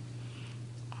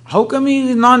 How come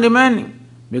he is non-demanding?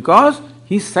 Because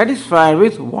he is satisfied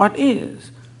with what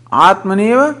is.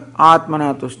 Atmaneva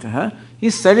atmana tushtaha. He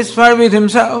is satisfied with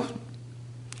himself.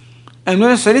 And when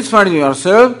you are satisfied with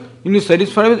yourself, you will be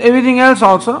satisfied with everything else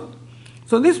also.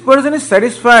 So this person is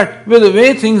satisfied with the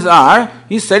way things are.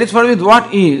 He is satisfied with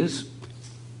what is.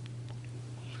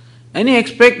 Any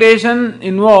expectation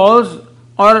involves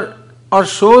or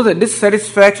shows a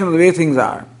dissatisfaction of the way things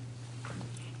are.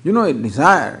 A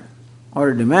desire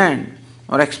or a demand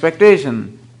or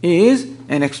expectation is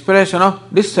an expression of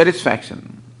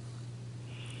dissatisfaction.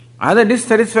 Either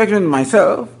dissatisfaction with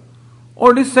myself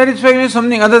or dissatisfaction with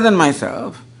something other than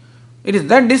myself. It is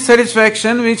that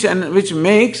dissatisfaction which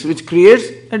creates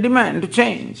a demand to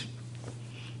change.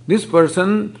 This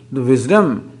person, the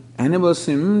wisdom enables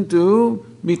him to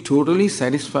be totally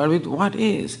satisfied with what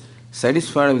is,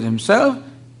 satisfied with himself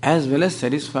as well as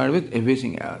satisfied with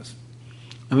everything else.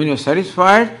 And when you are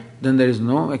satisfied, then there is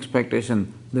no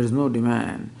expectation, there is no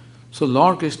demand. So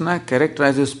Lord Krishna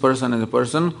characterizes this person as a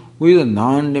person who is a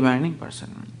non-demanding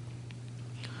person.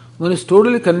 One is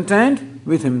totally content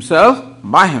with himself,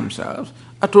 by himself,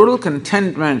 a total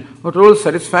contentment, a total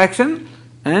satisfaction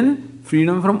and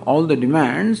freedom from all the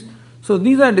demands. So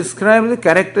these are described as the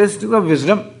characteristics of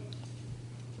wisdom.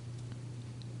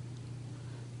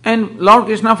 And Lord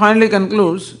Krishna finally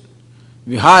concludes,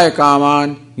 Vihaya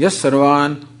kaman yas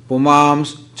sarvan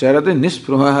pumams charati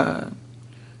nispruha.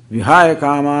 Vihaya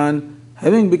kaman,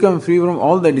 having become free from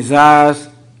all the desires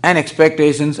and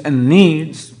expectations and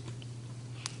needs.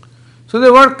 So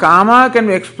the word kama can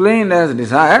be explained as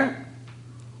desire,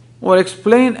 or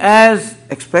explained as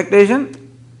expectation,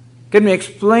 can be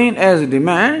explained as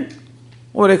demand,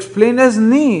 or explained as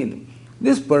need.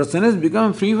 This person has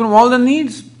become free from all the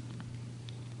needs.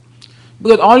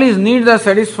 Because all his needs are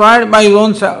satisfied by his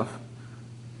own self.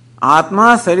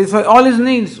 Atma satisfies all his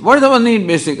needs. What is our need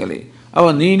basically?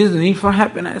 Our need is the need for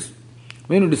happiness.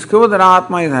 When you discover that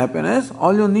Atma is happiness,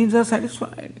 all your needs are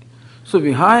satisfied. So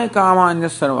Vihaya Kamanya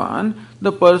Sarvan,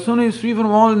 the person who is free from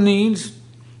all needs,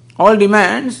 all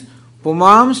demands,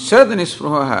 Pumams Charati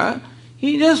Nispruhaha,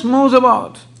 he just moves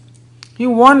about. He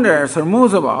wanders or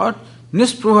moves about,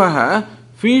 Nispruhaha,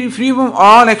 free from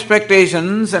all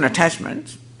expectations and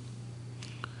attachments.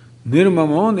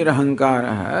 Nirmamo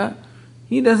Nirahankaraha,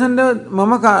 he doesn't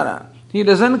mamakara, he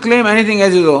doesn't claim anything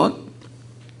as his own,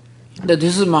 that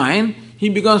this is mine, he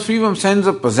becomes free from sense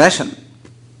of possession.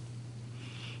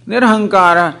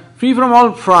 Nirahankara, free from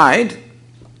all pride.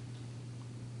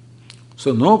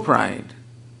 So no pride,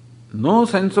 no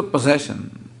sense of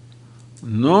possession,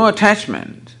 no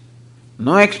attachment,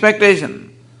 no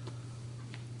expectation.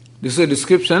 This is a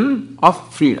description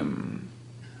of freedom.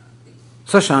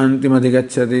 Sashanti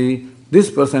madhigacchati,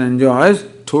 this person enjoys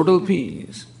total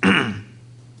peace.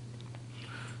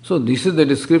 So this is the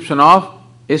description of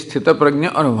a sthita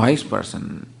prajna or a wise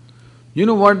person. You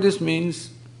know what this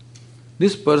means?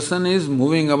 This person is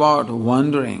moving about,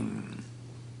 wandering.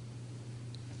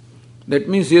 That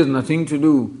means he has nothing to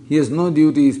do, he has no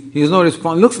duties, he has no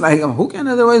response. Looks like him. Who can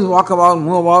otherwise walk about,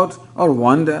 move about, or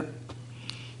wander?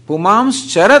 Pumams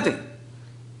charati.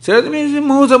 Charati means he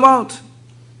moves about.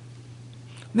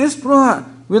 Nispruha,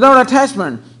 without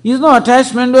attachment. He has no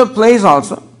attachment to a place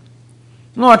also.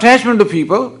 No attachment to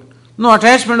people. No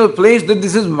attachment to a place that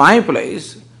this is my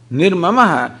place.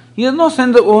 Nirmamaha. He has no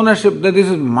sense of ownership that this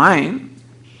is mine.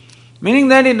 Meaning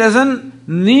that he doesn't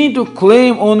need to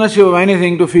claim ownership of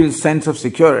anything to feel sense of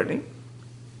security.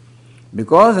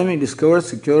 Because when he discovers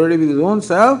security with his own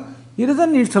self, he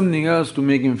doesn't need something else to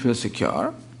make him feel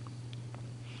secure.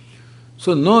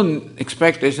 So no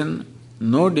expectation,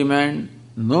 no demand,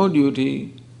 no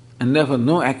duty, and therefore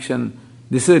no action.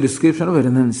 This is a description of a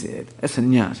renunciate, a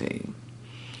sannyasi.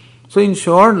 So in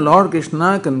short, Lord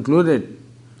Krishna concluded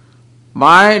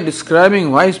by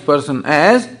describing wise person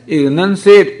as a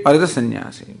renunciate or as a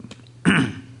sannyasi.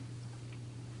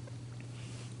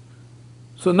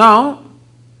 So now,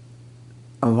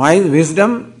 a wise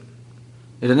wisdom,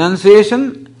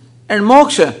 renunciation and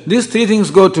moksha, these three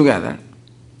things go together.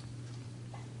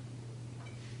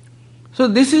 So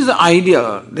this is the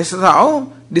ideal. This is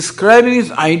how describing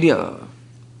is ideal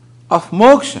of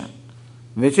moksha,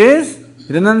 which is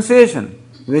renunciation,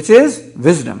 which is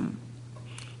wisdom.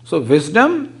 So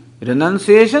wisdom,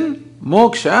 renunciation,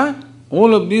 moksha,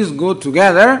 all of these go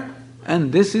together,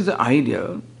 and this is the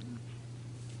ideal.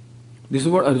 This is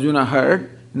what Arjuna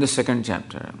heard in the second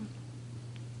chapter.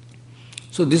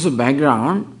 So this is the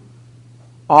background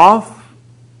of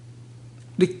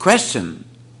the question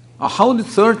of how the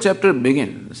third chapter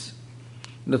begins.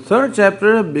 The third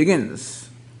chapter begins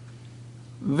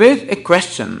with a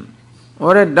question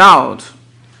or a doubt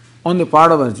on the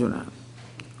part of Arjuna.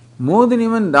 More than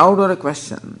even doubt or a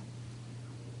question,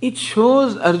 it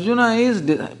shows Arjuna is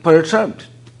perturbed.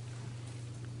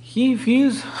 He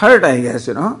feels hurt, I guess,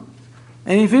 and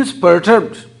he feels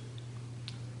perturbed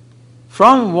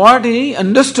from what he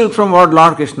understood from what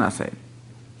Lord Krishna said.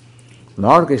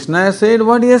 Lord Krishna has said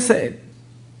what he has said.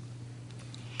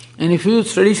 And if you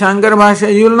study Shankara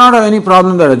Bhashya, you will not have any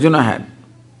problem that Arjuna had.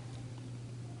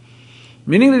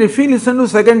 Meaning that if we listen to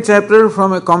second chapter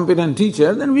from a competent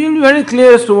teacher, then we will be very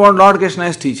clear as to what Lord Krishna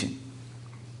is teaching.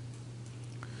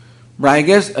 But I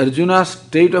guess Arjuna's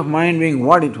state of mind being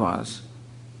what it was,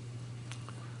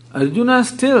 Arjuna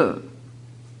still,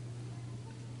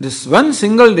 this one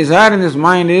single desire in his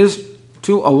mind is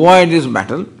to avoid this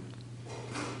battle,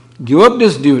 give up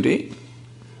this duty,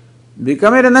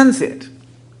 become a renunciate.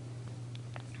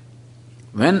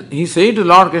 When he said to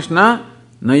Lord Krishna,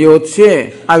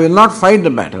 Nayotsye, I will not fight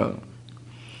the battle.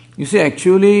 You see,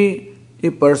 actually, a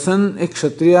person, a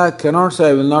Kshatriya, cannot say,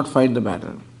 I will not fight the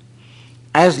battle.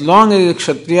 As long as he is a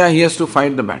Kshatriya, he has to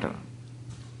fight the battle.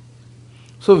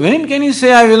 So when can he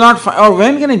say, I will not fight, or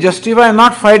when can he justify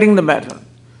not fighting the battle?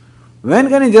 When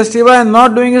can he justify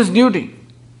not doing his duty?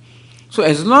 So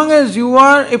as long as you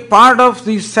are a part of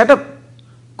the setup,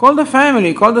 called the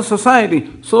family, called the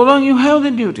society, so long you have the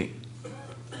duty.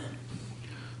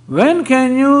 When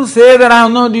can you say that I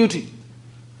have no duty?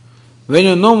 When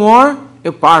you're no more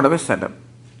a part of a setup,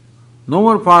 no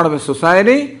more part of a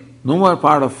society, no more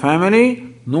part of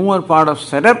family, no more part of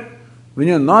setup. When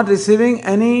you're not receiving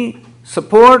any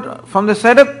support from the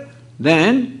setup,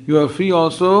 then you are free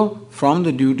also from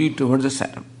the duty towards the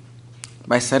setup.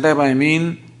 By setup I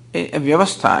mean a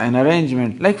vyavastha, an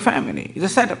arrangement, like family is a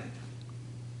setup.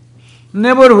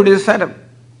 Neighborhood is a setup.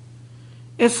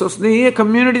 A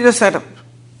community is a setup.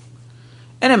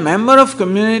 And a member of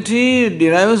community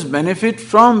derives benefit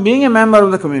from being a member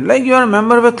of the community. Like you are a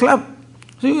member of a club.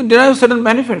 So you derive certain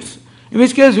benefits. In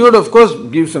which case you would of course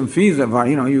give some fees.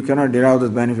 You cannot derive those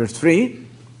benefits free.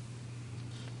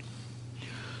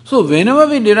 So whenever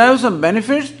we derive some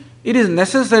benefits, it is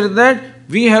necessary that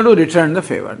we have to return the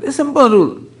favor. The simple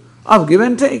rule of give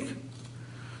and take.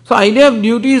 So idea of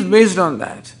duty is based on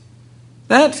that.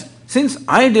 That since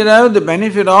I derive the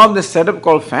benefit of the setup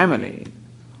called family,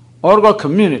 or called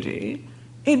community,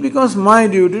 it becomes my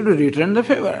duty to return the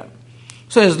favor.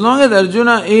 So as long as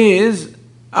Arjuna is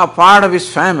a part of his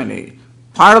family,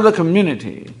 part of the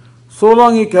community, so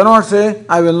long he cannot say,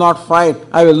 I will not fight,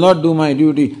 I will not do my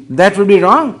duty. That would be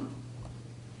wrong.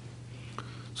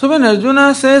 So when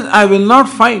Arjuna says, I will not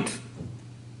fight,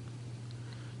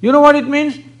 you know what it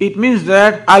means? It means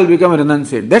that I'll become a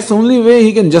renunciate. That's the only way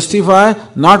he can justify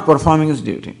not performing his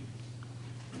duty.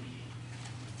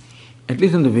 At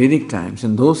least in the Vedic times,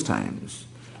 in those times,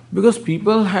 because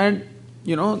people had,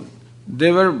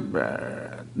 they were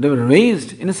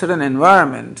raised in a certain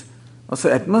environment, also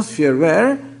atmosphere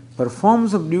where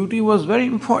performance of duty was very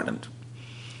important.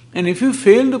 And if you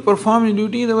fail to perform your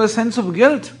duty, there was a sense of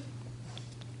guilt.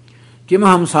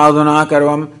 Kimaham sadhana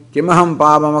karvam, kimaham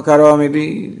pabam karvam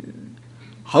iti.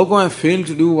 How come I failed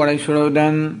to do what I should have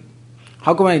done?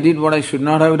 How come I did what I should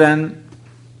not have done?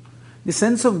 The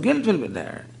sense of guilt will be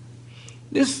there.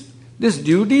 This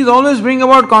duties always bring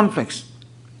about conflicts.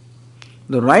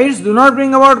 The rights do not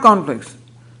bring about conflicts.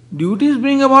 Duties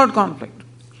bring about conflict.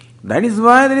 That is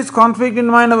why there is conflict in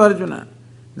the mind of Arjuna.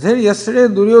 He said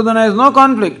yesterday Duryodhana has no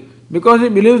conflict because he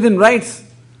believes in rights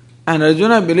and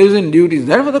Arjuna believes in duties.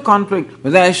 Therefore the conflict,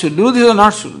 whether I should do this or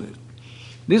not should do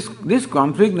this. This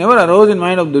conflict never arose in the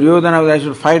mind of Duryodhana whether I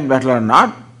should fight battle or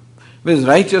not. Whether it's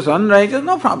righteous or unrighteous,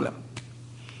 no problem.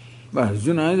 But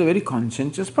Arjuna is a very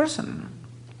conscientious person.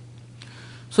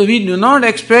 So we do not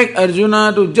expect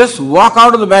Arjuna to just walk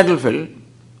out of the battlefield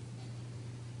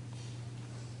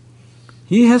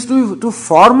he has to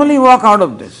formally walk out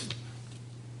of this.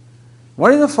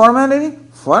 What is the formality?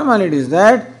 Formality is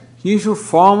that he should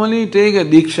formally take a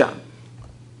diksha,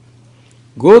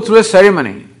 go through a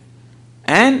ceremony,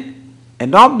 and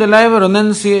adopt the life of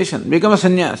renunciation, become a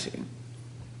sannyasi.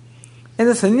 As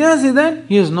a sannyasi, then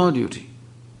he has no duty.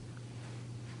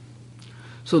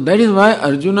 So that is why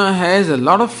Arjuna has a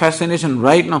lot of fascination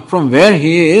right now. From where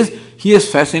he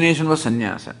has fascination for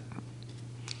sannyasa.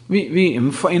 We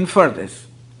infer this.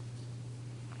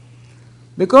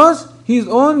 Because his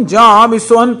own job is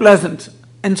so unpleasant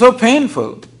and so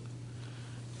painful.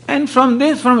 And from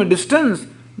a distance,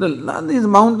 these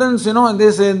mountains,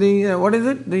 they say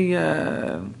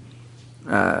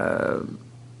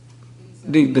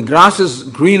the grass is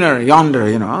greener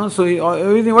yonder, So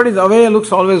everything, what is away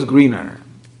looks always greener.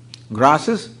 Grass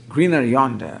is greener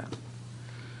yonder.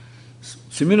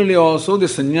 Similarly also, the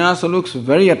sannyasa looks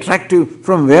very attractive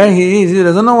from where he is. He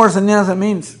doesn't know what sannyasa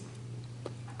means.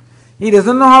 He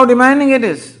doesn't know how demanding it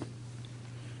is.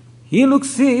 He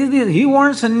wants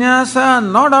sannyasa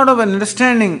not out of an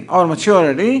understanding or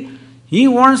maturity. He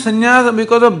wants sannyasa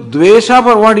because of dvesha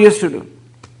for what he has to do.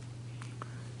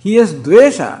 He has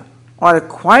dvesha or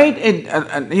quite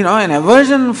an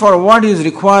aversion for what he is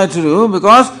required to do,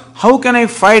 because how can I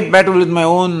fight battle with my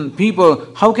own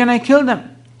people? How can I kill them?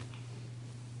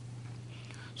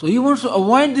 So he wants to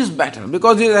avoid this battle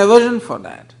because he has aversion for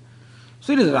that.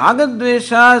 So it is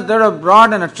ragadveshas that have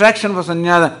brought an attraction for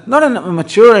sannyasa, not a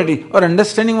maturity or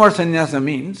understanding what sannyasa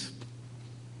means.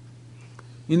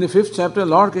 In the 5th chapter,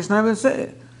 Lord Krishna will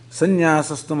say,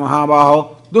 Sannyasastu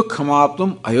mahabaho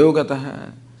dukkhamaptum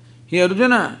ayogatah. Here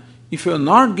Arjuna, if you have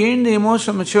not gained the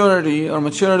emotional maturity or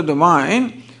maturity of the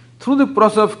mind, through the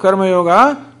process of karma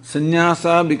yoga,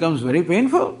 sannyasa becomes very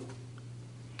painful.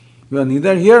 You are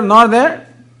neither here nor there.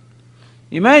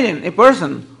 Imagine a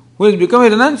person who has become a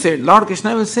renunciate, Lord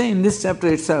Krishna will say in this chapter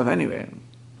itself anyway,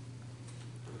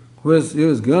 who has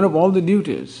given up all the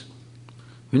duties.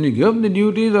 When you give up the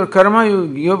duties or karma, you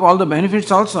give up all the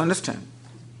benefits also, understand.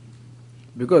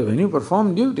 Because when you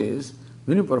perform duties,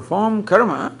 when you perform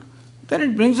karma, then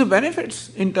it brings you benefits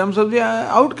in terms of the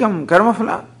outcome, karma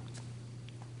phala.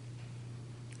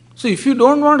 So if you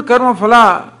don't want karma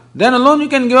phala, then alone you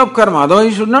can give up karma,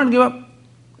 otherwise you should not give up.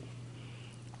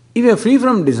 If you are free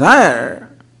from desire,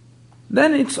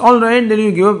 then it's all right that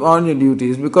you give up all your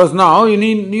duties, because now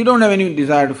you don't have any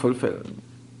desire to fulfill.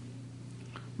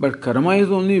 But karma is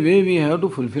the only way we have to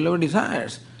fulfill our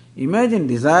desires. Imagine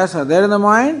desires are there in the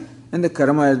mind and the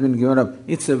karma has been given up.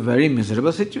 It's a very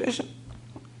miserable situation.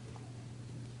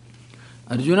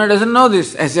 Arjuna doesn't know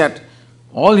this as yet.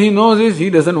 All he knows is he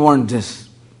doesn't want this.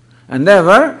 And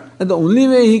therefore, the only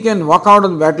way he can walk out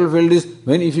of the battlefield is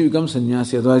if he becomes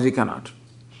sannyasi, otherwise he cannot.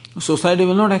 Society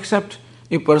will not accept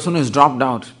a person who has dropped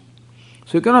out.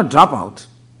 So you cannot drop out.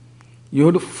 You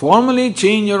have to formally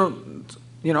change your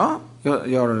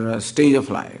stage of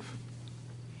life.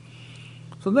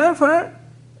 So therefore,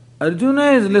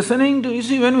 Arjuna is listening to,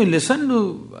 when we listen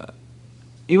to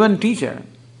even teacher,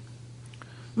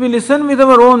 we listen with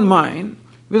our own mind,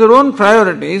 with our own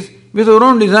priorities, with our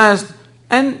own desires,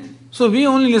 and so we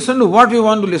only listen to what we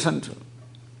want to listen to.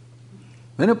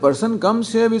 When a person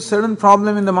comes here with certain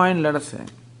problem in the mind, let us say,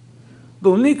 the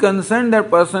only concern that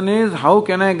person is, how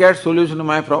can I get solution to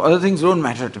my problem? Other things don't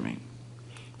matter to me.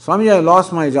 Swami, I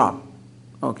lost my job.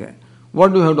 Okay.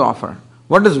 What do you have to offer?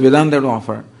 What does Vedanta have to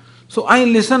offer? So I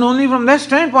listen only from that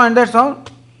standpoint, that's all.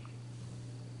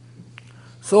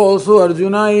 So also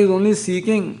Arjuna is only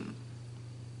seeking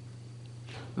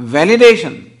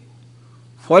validation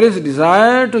for his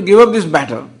desire to give up this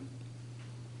battle.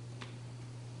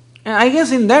 And I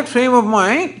guess in that frame of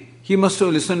mind, he must have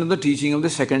listened to the teaching of the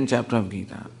 2nd chapter of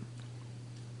Gita.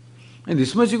 And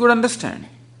this much you could understand.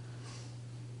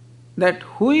 That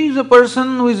who is a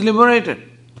person who is liberated?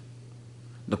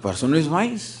 The person who is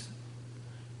wise.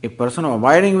 A person of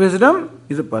abiding wisdom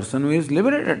is a person who is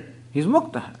liberated. He is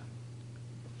mukta.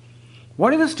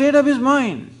 What is the state of his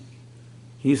mind?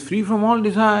 He is free from all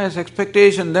desires,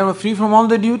 expectations, therefore free from all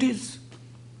the duties.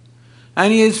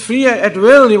 And he is free at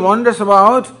will, he wanders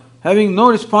about, having no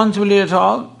responsibility at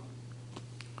all.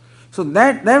 So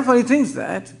therefore he thinks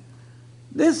that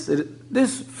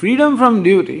this freedom from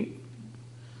duty,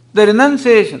 the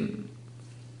renunciation,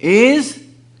 is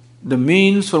the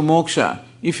means for moksha.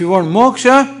 If you want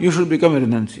moksha, you should become a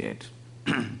renunciate.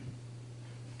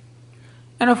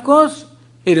 And of course,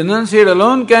 a renunciate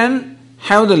alone can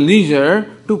have the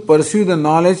leisure to pursue the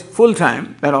knowledge full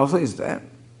time. That also is there.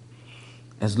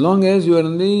 As long as you are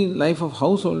in the life of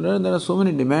householder, there are so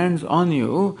many demands on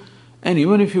you, and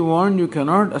even if you want, you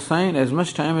cannot assign as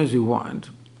much time as you want.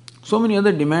 So many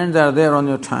other demands are there on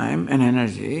your time and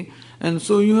energy, and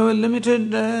so you have a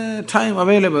limited time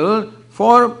available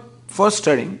for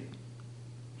studying.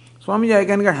 Swamiji, I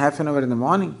can get half an hour in the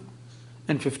morning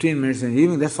and 15 minutes in the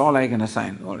evening, that's all I can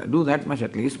assign. Well, I do that much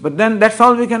at least, but then that's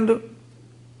all we can do.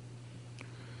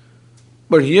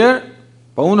 But here,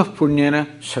 paunah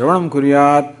punyena shravanam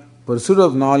kuryat, pursuit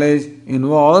of knowledge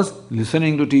involves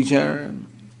listening to teacher,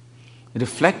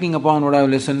 reflecting upon what I have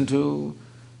listened to,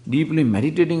 deeply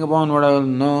meditating upon what I have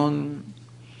known.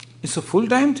 It's a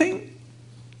full-time thing.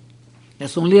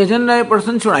 That's only agenda a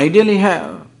person should ideally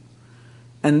have.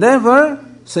 And therefore,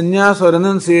 sannyas or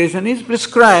renunciation is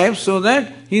prescribed so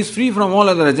that he is free from all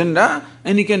other agenda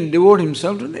and he can devote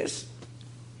himself to this.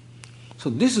 So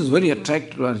this is very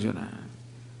attractive to Arjuna.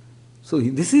 So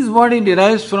this is what he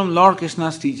derives from Lord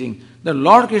Krishna's teaching. That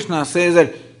Lord Krishna says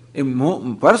that a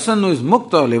person who is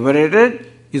mukta,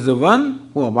 liberated, is the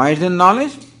one who abides in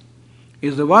knowledge,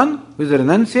 is the one who is a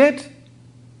renunciate.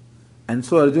 And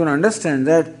so Arjuna understands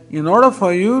that in order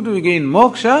for you to gain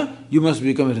moksha, you must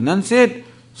become a renunciate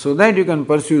so that you can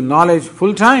pursue knowledge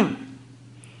full time.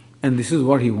 And this is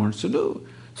what he wants to do.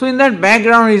 So in that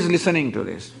background he is listening to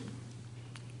this.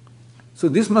 So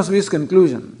this must be his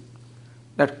conclusion.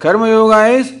 That karma yoga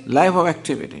is life of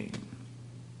activity.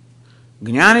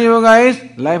 Jnana yoga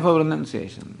is life of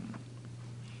renunciation.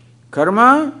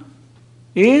 Karma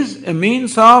is a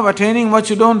means of attaining what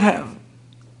you don't have.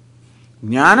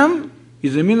 Jnanam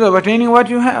is a means of attaining what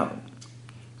you have.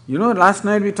 You know, last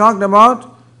night we talked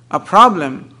about a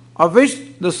problem of which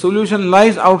the solution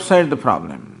lies outside the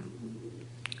problem.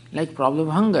 Like problem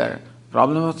of hunger,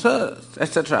 problem of thirst,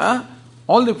 etc.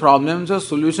 All the problems are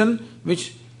solution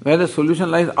where the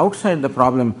solution lies outside the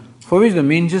problem, for which the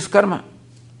means is karma.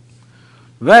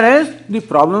 Whereas the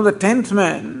problem of the 10th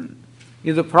man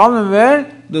is a problem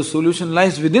where the solution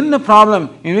lies within the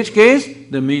problem, in which case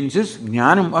the means is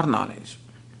jnanam or knowledge.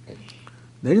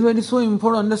 That is why it is so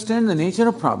important to understand the nature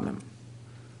of problem.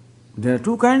 There are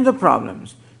two kinds of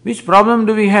problems. Which problem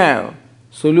do we have?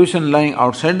 Solution lying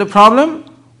outside the problem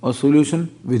or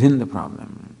solution within the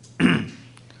problem?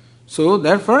 So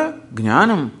therefore,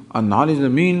 jnanam or knowledge is the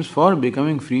means for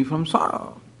becoming free from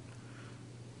sorrow.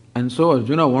 And so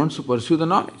Arjuna wants to pursue the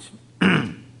knowledge.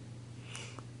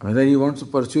 Whether he wants to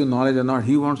pursue knowledge or not,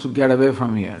 he wants to get away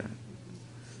from here.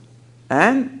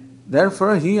 And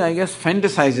therefore he, I guess,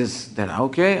 fantasizes that,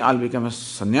 okay, I'll become a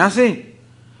sannyasi,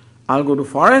 I'll go to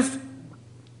forest,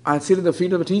 I'll sit at the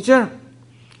feet of a teacher,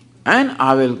 and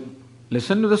I will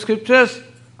listen to the scriptures,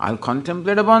 I'll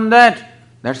contemplate upon that.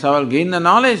 That's how I'll gain the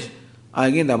knowledge. I'll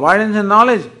gain the abundance in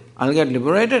knowledge, I'll get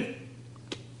liberated.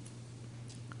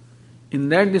 In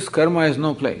that, this karma has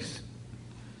no place.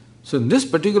 So in this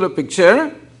particular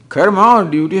picture, karma or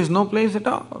duty has no place at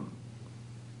all.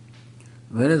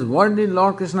 Whereas what did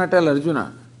Lord Krishna tell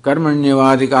Arjuna?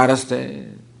 Karmanyeva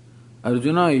adhikaraste.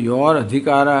 Arjuna, your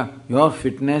adhikara, your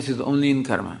fitness is only in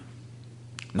karma,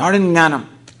 not in jnanam.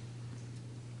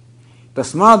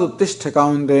 Tasmad uttishta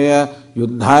kaunteya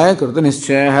yuddhaya krita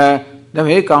nischaya.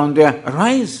 Hey kaunteya,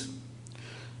 arise.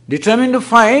 Determined to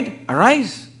fight,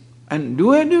 arise and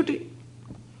do a duty.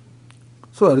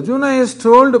 So Arjuna is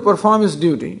told to perform his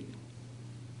duty.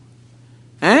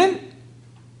 And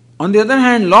on the other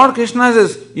hand, Lord Krishna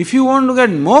says, if you want to get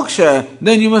moksha,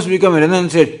 then you must become a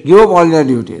renunciate, give up all your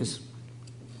duties.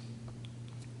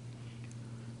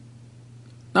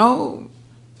 Now,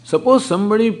 suppose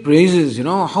somebody praises,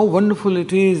 how wonderful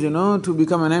it is, to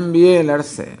become an MBA, let us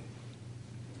say,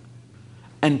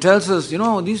 and tells us,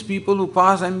 these people who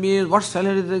pass MBAs, what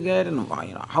salary they get, and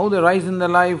how they rise in their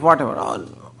life, whatever.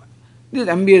 This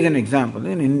MBA is an example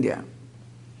in India.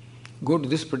 Go to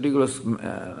this particular,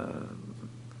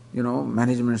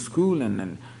 management school,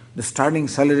 and the starting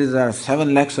salaries are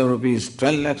 7 lakhs of rupees,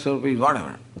 12 lakhs of rupees,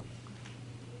 whatever.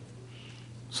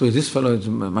 So this fellow,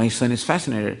 my son is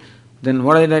fascinated. Then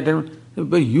what did I tell him?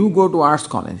 But you go to arts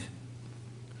college.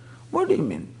 What do you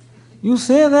mean? You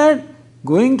say that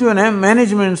going to an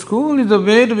management school is the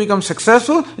way to become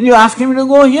successful, and you ask him to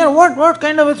go here. What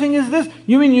kind of a thing is this?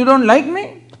 You mean you don't like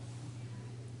me?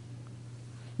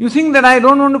 You think that I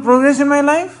don't want to progress in my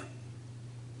life?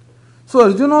 So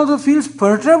Arjuna also feels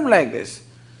perturbed like this.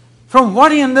 From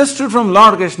what he understood from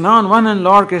Lord Krishna, on one hand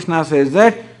Lord Krishna says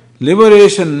that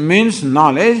liberation means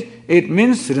knowledge, it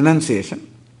means renunciation.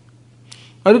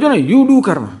 Arjuna, you do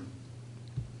karma.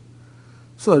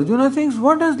 So Arjuna thinks,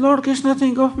 what does Lord Krishna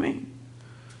think of me?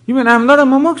 You mean I am not a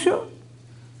mumukshu?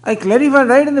 I clarified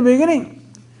right in the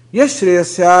beginning. Yes,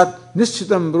 shreyasyat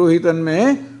nishchitam bruhitan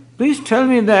me. Please tell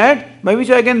me that by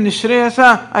which I can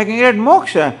nishreyasa, I can get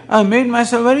moksha. I have made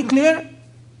myself very clear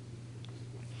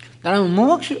that I am a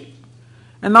mumukshu.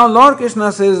 And now Lord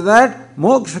Krishna says that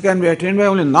moksha can be attained by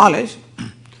only knowledge,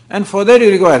 and for that you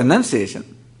require renunciation.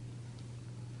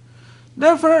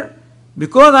 Therefore,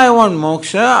 because I want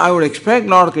moksha, I would expect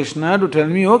Lord Krishna to tell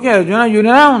me, okay Arjuna, you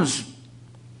renounce.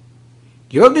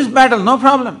 Give up this battle, no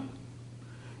problem.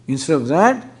 Instead of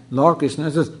that, Lord Krishna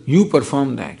says, you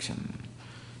perform the action.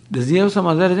 Does he have some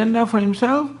other agenda for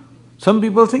himself? Some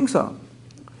people think so.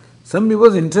 Some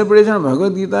people's interpretation of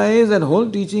Bhagavad Gita is that whole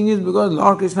teaching is because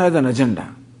Lord Krishna has an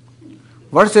agenda.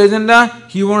 What's the agenda?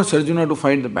 He wants Arjuna to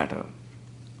fight the battle.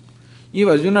 If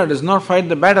Arjuna does not fight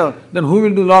the battle, then who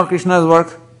will do Lord Krishna's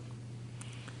work?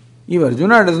 If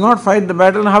Arjuna does not fight the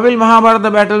battle, how will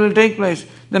Mahabharata battle will take place?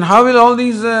 Then how will all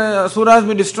these asuras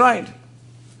be destroyed?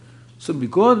 So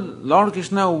because Lord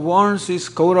Krishna wants his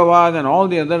Kauravas and all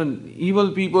the other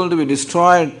evil people to be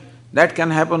destroyed, that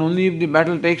can happen only if the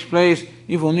battle takes place,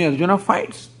 if only Arjuna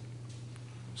fights.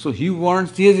 So he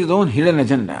has his own hidden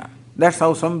agenda. That's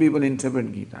how some people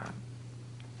interpret Gita.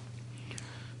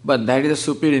 But that is a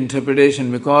stupid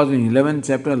interpretation, because in 11th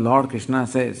chapter Lord Krishna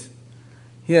says,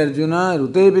 here Arjuna,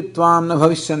 Rute Bitvam na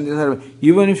bhavishyanti sarva.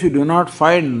 Even if you do not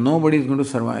fight, nobody is going to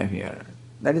survive here.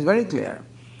 That is very clear.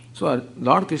 So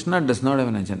Lord Krishna does not have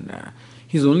an agenda.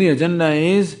 His only agenda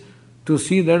is to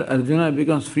see that Arjuna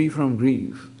becomes free from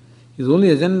grief. His only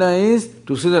agenda is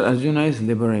to see that Arjuna is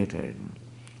liberated.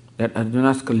 That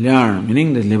Arjuna's kalyana,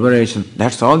 meaning the liberation,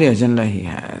 that's all the agenda he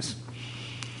has.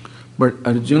 But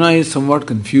Arjuna is somewhat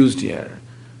confused here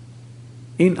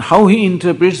in how he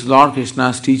interprets Lord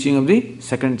Krishna's teaching of the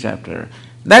 2nd chapter.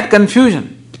 That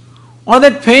confusion or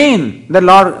that pain that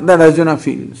Arjuna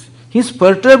feels, he is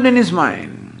perturbed in his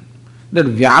mind. That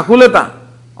vyakulata,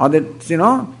 or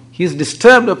that, he is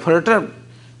disturbed or perturbed.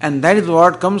 And that is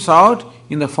what comes out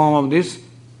in the form of these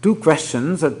two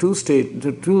questions or two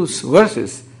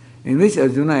verses in which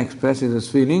Arjuna expresses his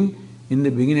feeling in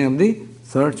the beginning of the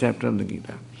 3rd chapter of the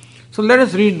Gita. So let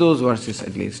us read those verses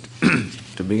at least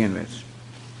to begin with.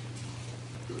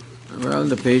 Well,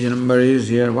 the page number is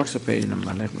here. What's the page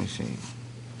number? Let me see.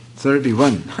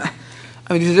 31.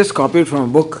 I mean, this is just copied from a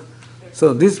book.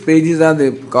 So these pages are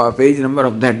the page number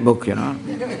of that book,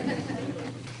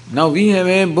 Now we have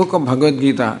a book of Bhagavad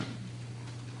Gita,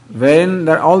 wherein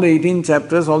there are all the 18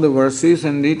 chapters, all the verses,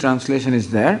 and the translation is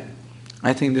there.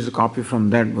 I think this is a copy from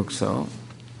that book. So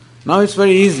now it's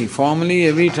very easy. Formerly,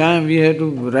 every time we had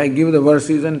to give the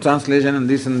verses and translation and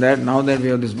this and that. Now that we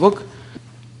have this book,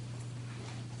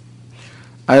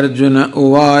 Arjuna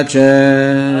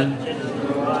uvacha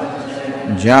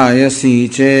jayasi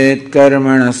chet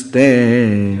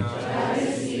karmanaste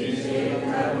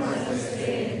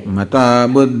mata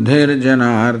buddhir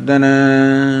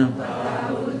janardana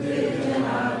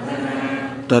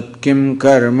tatkim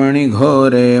karmani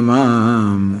ghore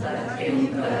mam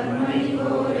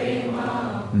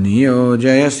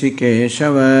niyojayasi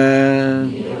keshava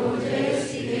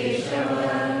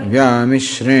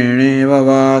vyamishreneva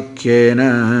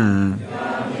vakyena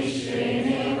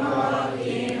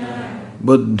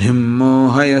buddhim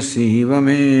mohayasiva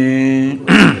me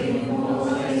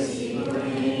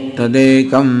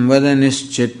tadekam vada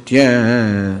nischitya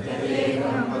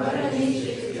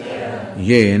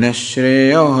yena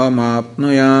shreyoham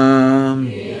apnuyam.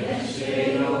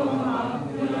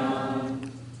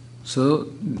 So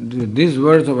these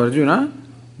words of Arjuna,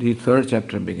 the 3rd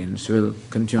chapter begins. We will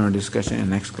continue our discussion in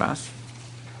next class.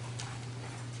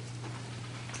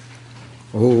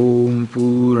 Om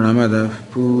Purnamadav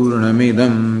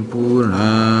Purnamidam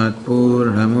Purnat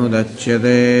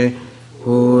Purnamudachyate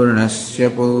Purnasya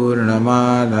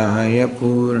Purnamadaya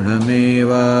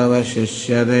Purnameva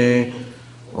Vashishyate.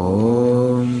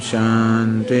 Om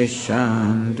Shanti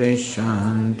Shanti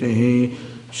Shanti.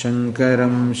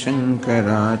 Shankaram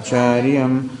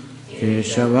Shankaracharyam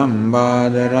Keshavam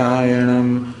Badarayanam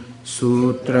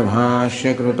Sutra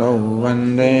Bhashya Krutau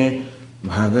Vande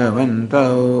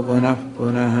Bhagavantau Punah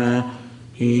Punah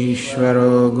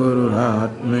Ishvaro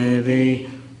Gururatmeti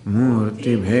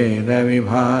Murti Bheda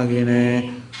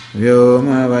Vibhagine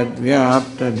Vyoma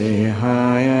Vadvyapta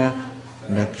Dehaya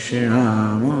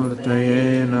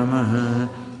Dakshinamurtaye Namaha.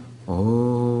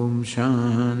 Om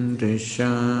Shanti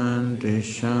Shanti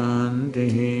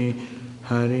Shanti.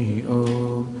 Hari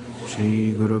Om.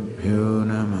 Shri Gurubhyo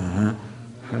Namaha.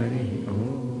 Hari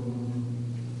Om.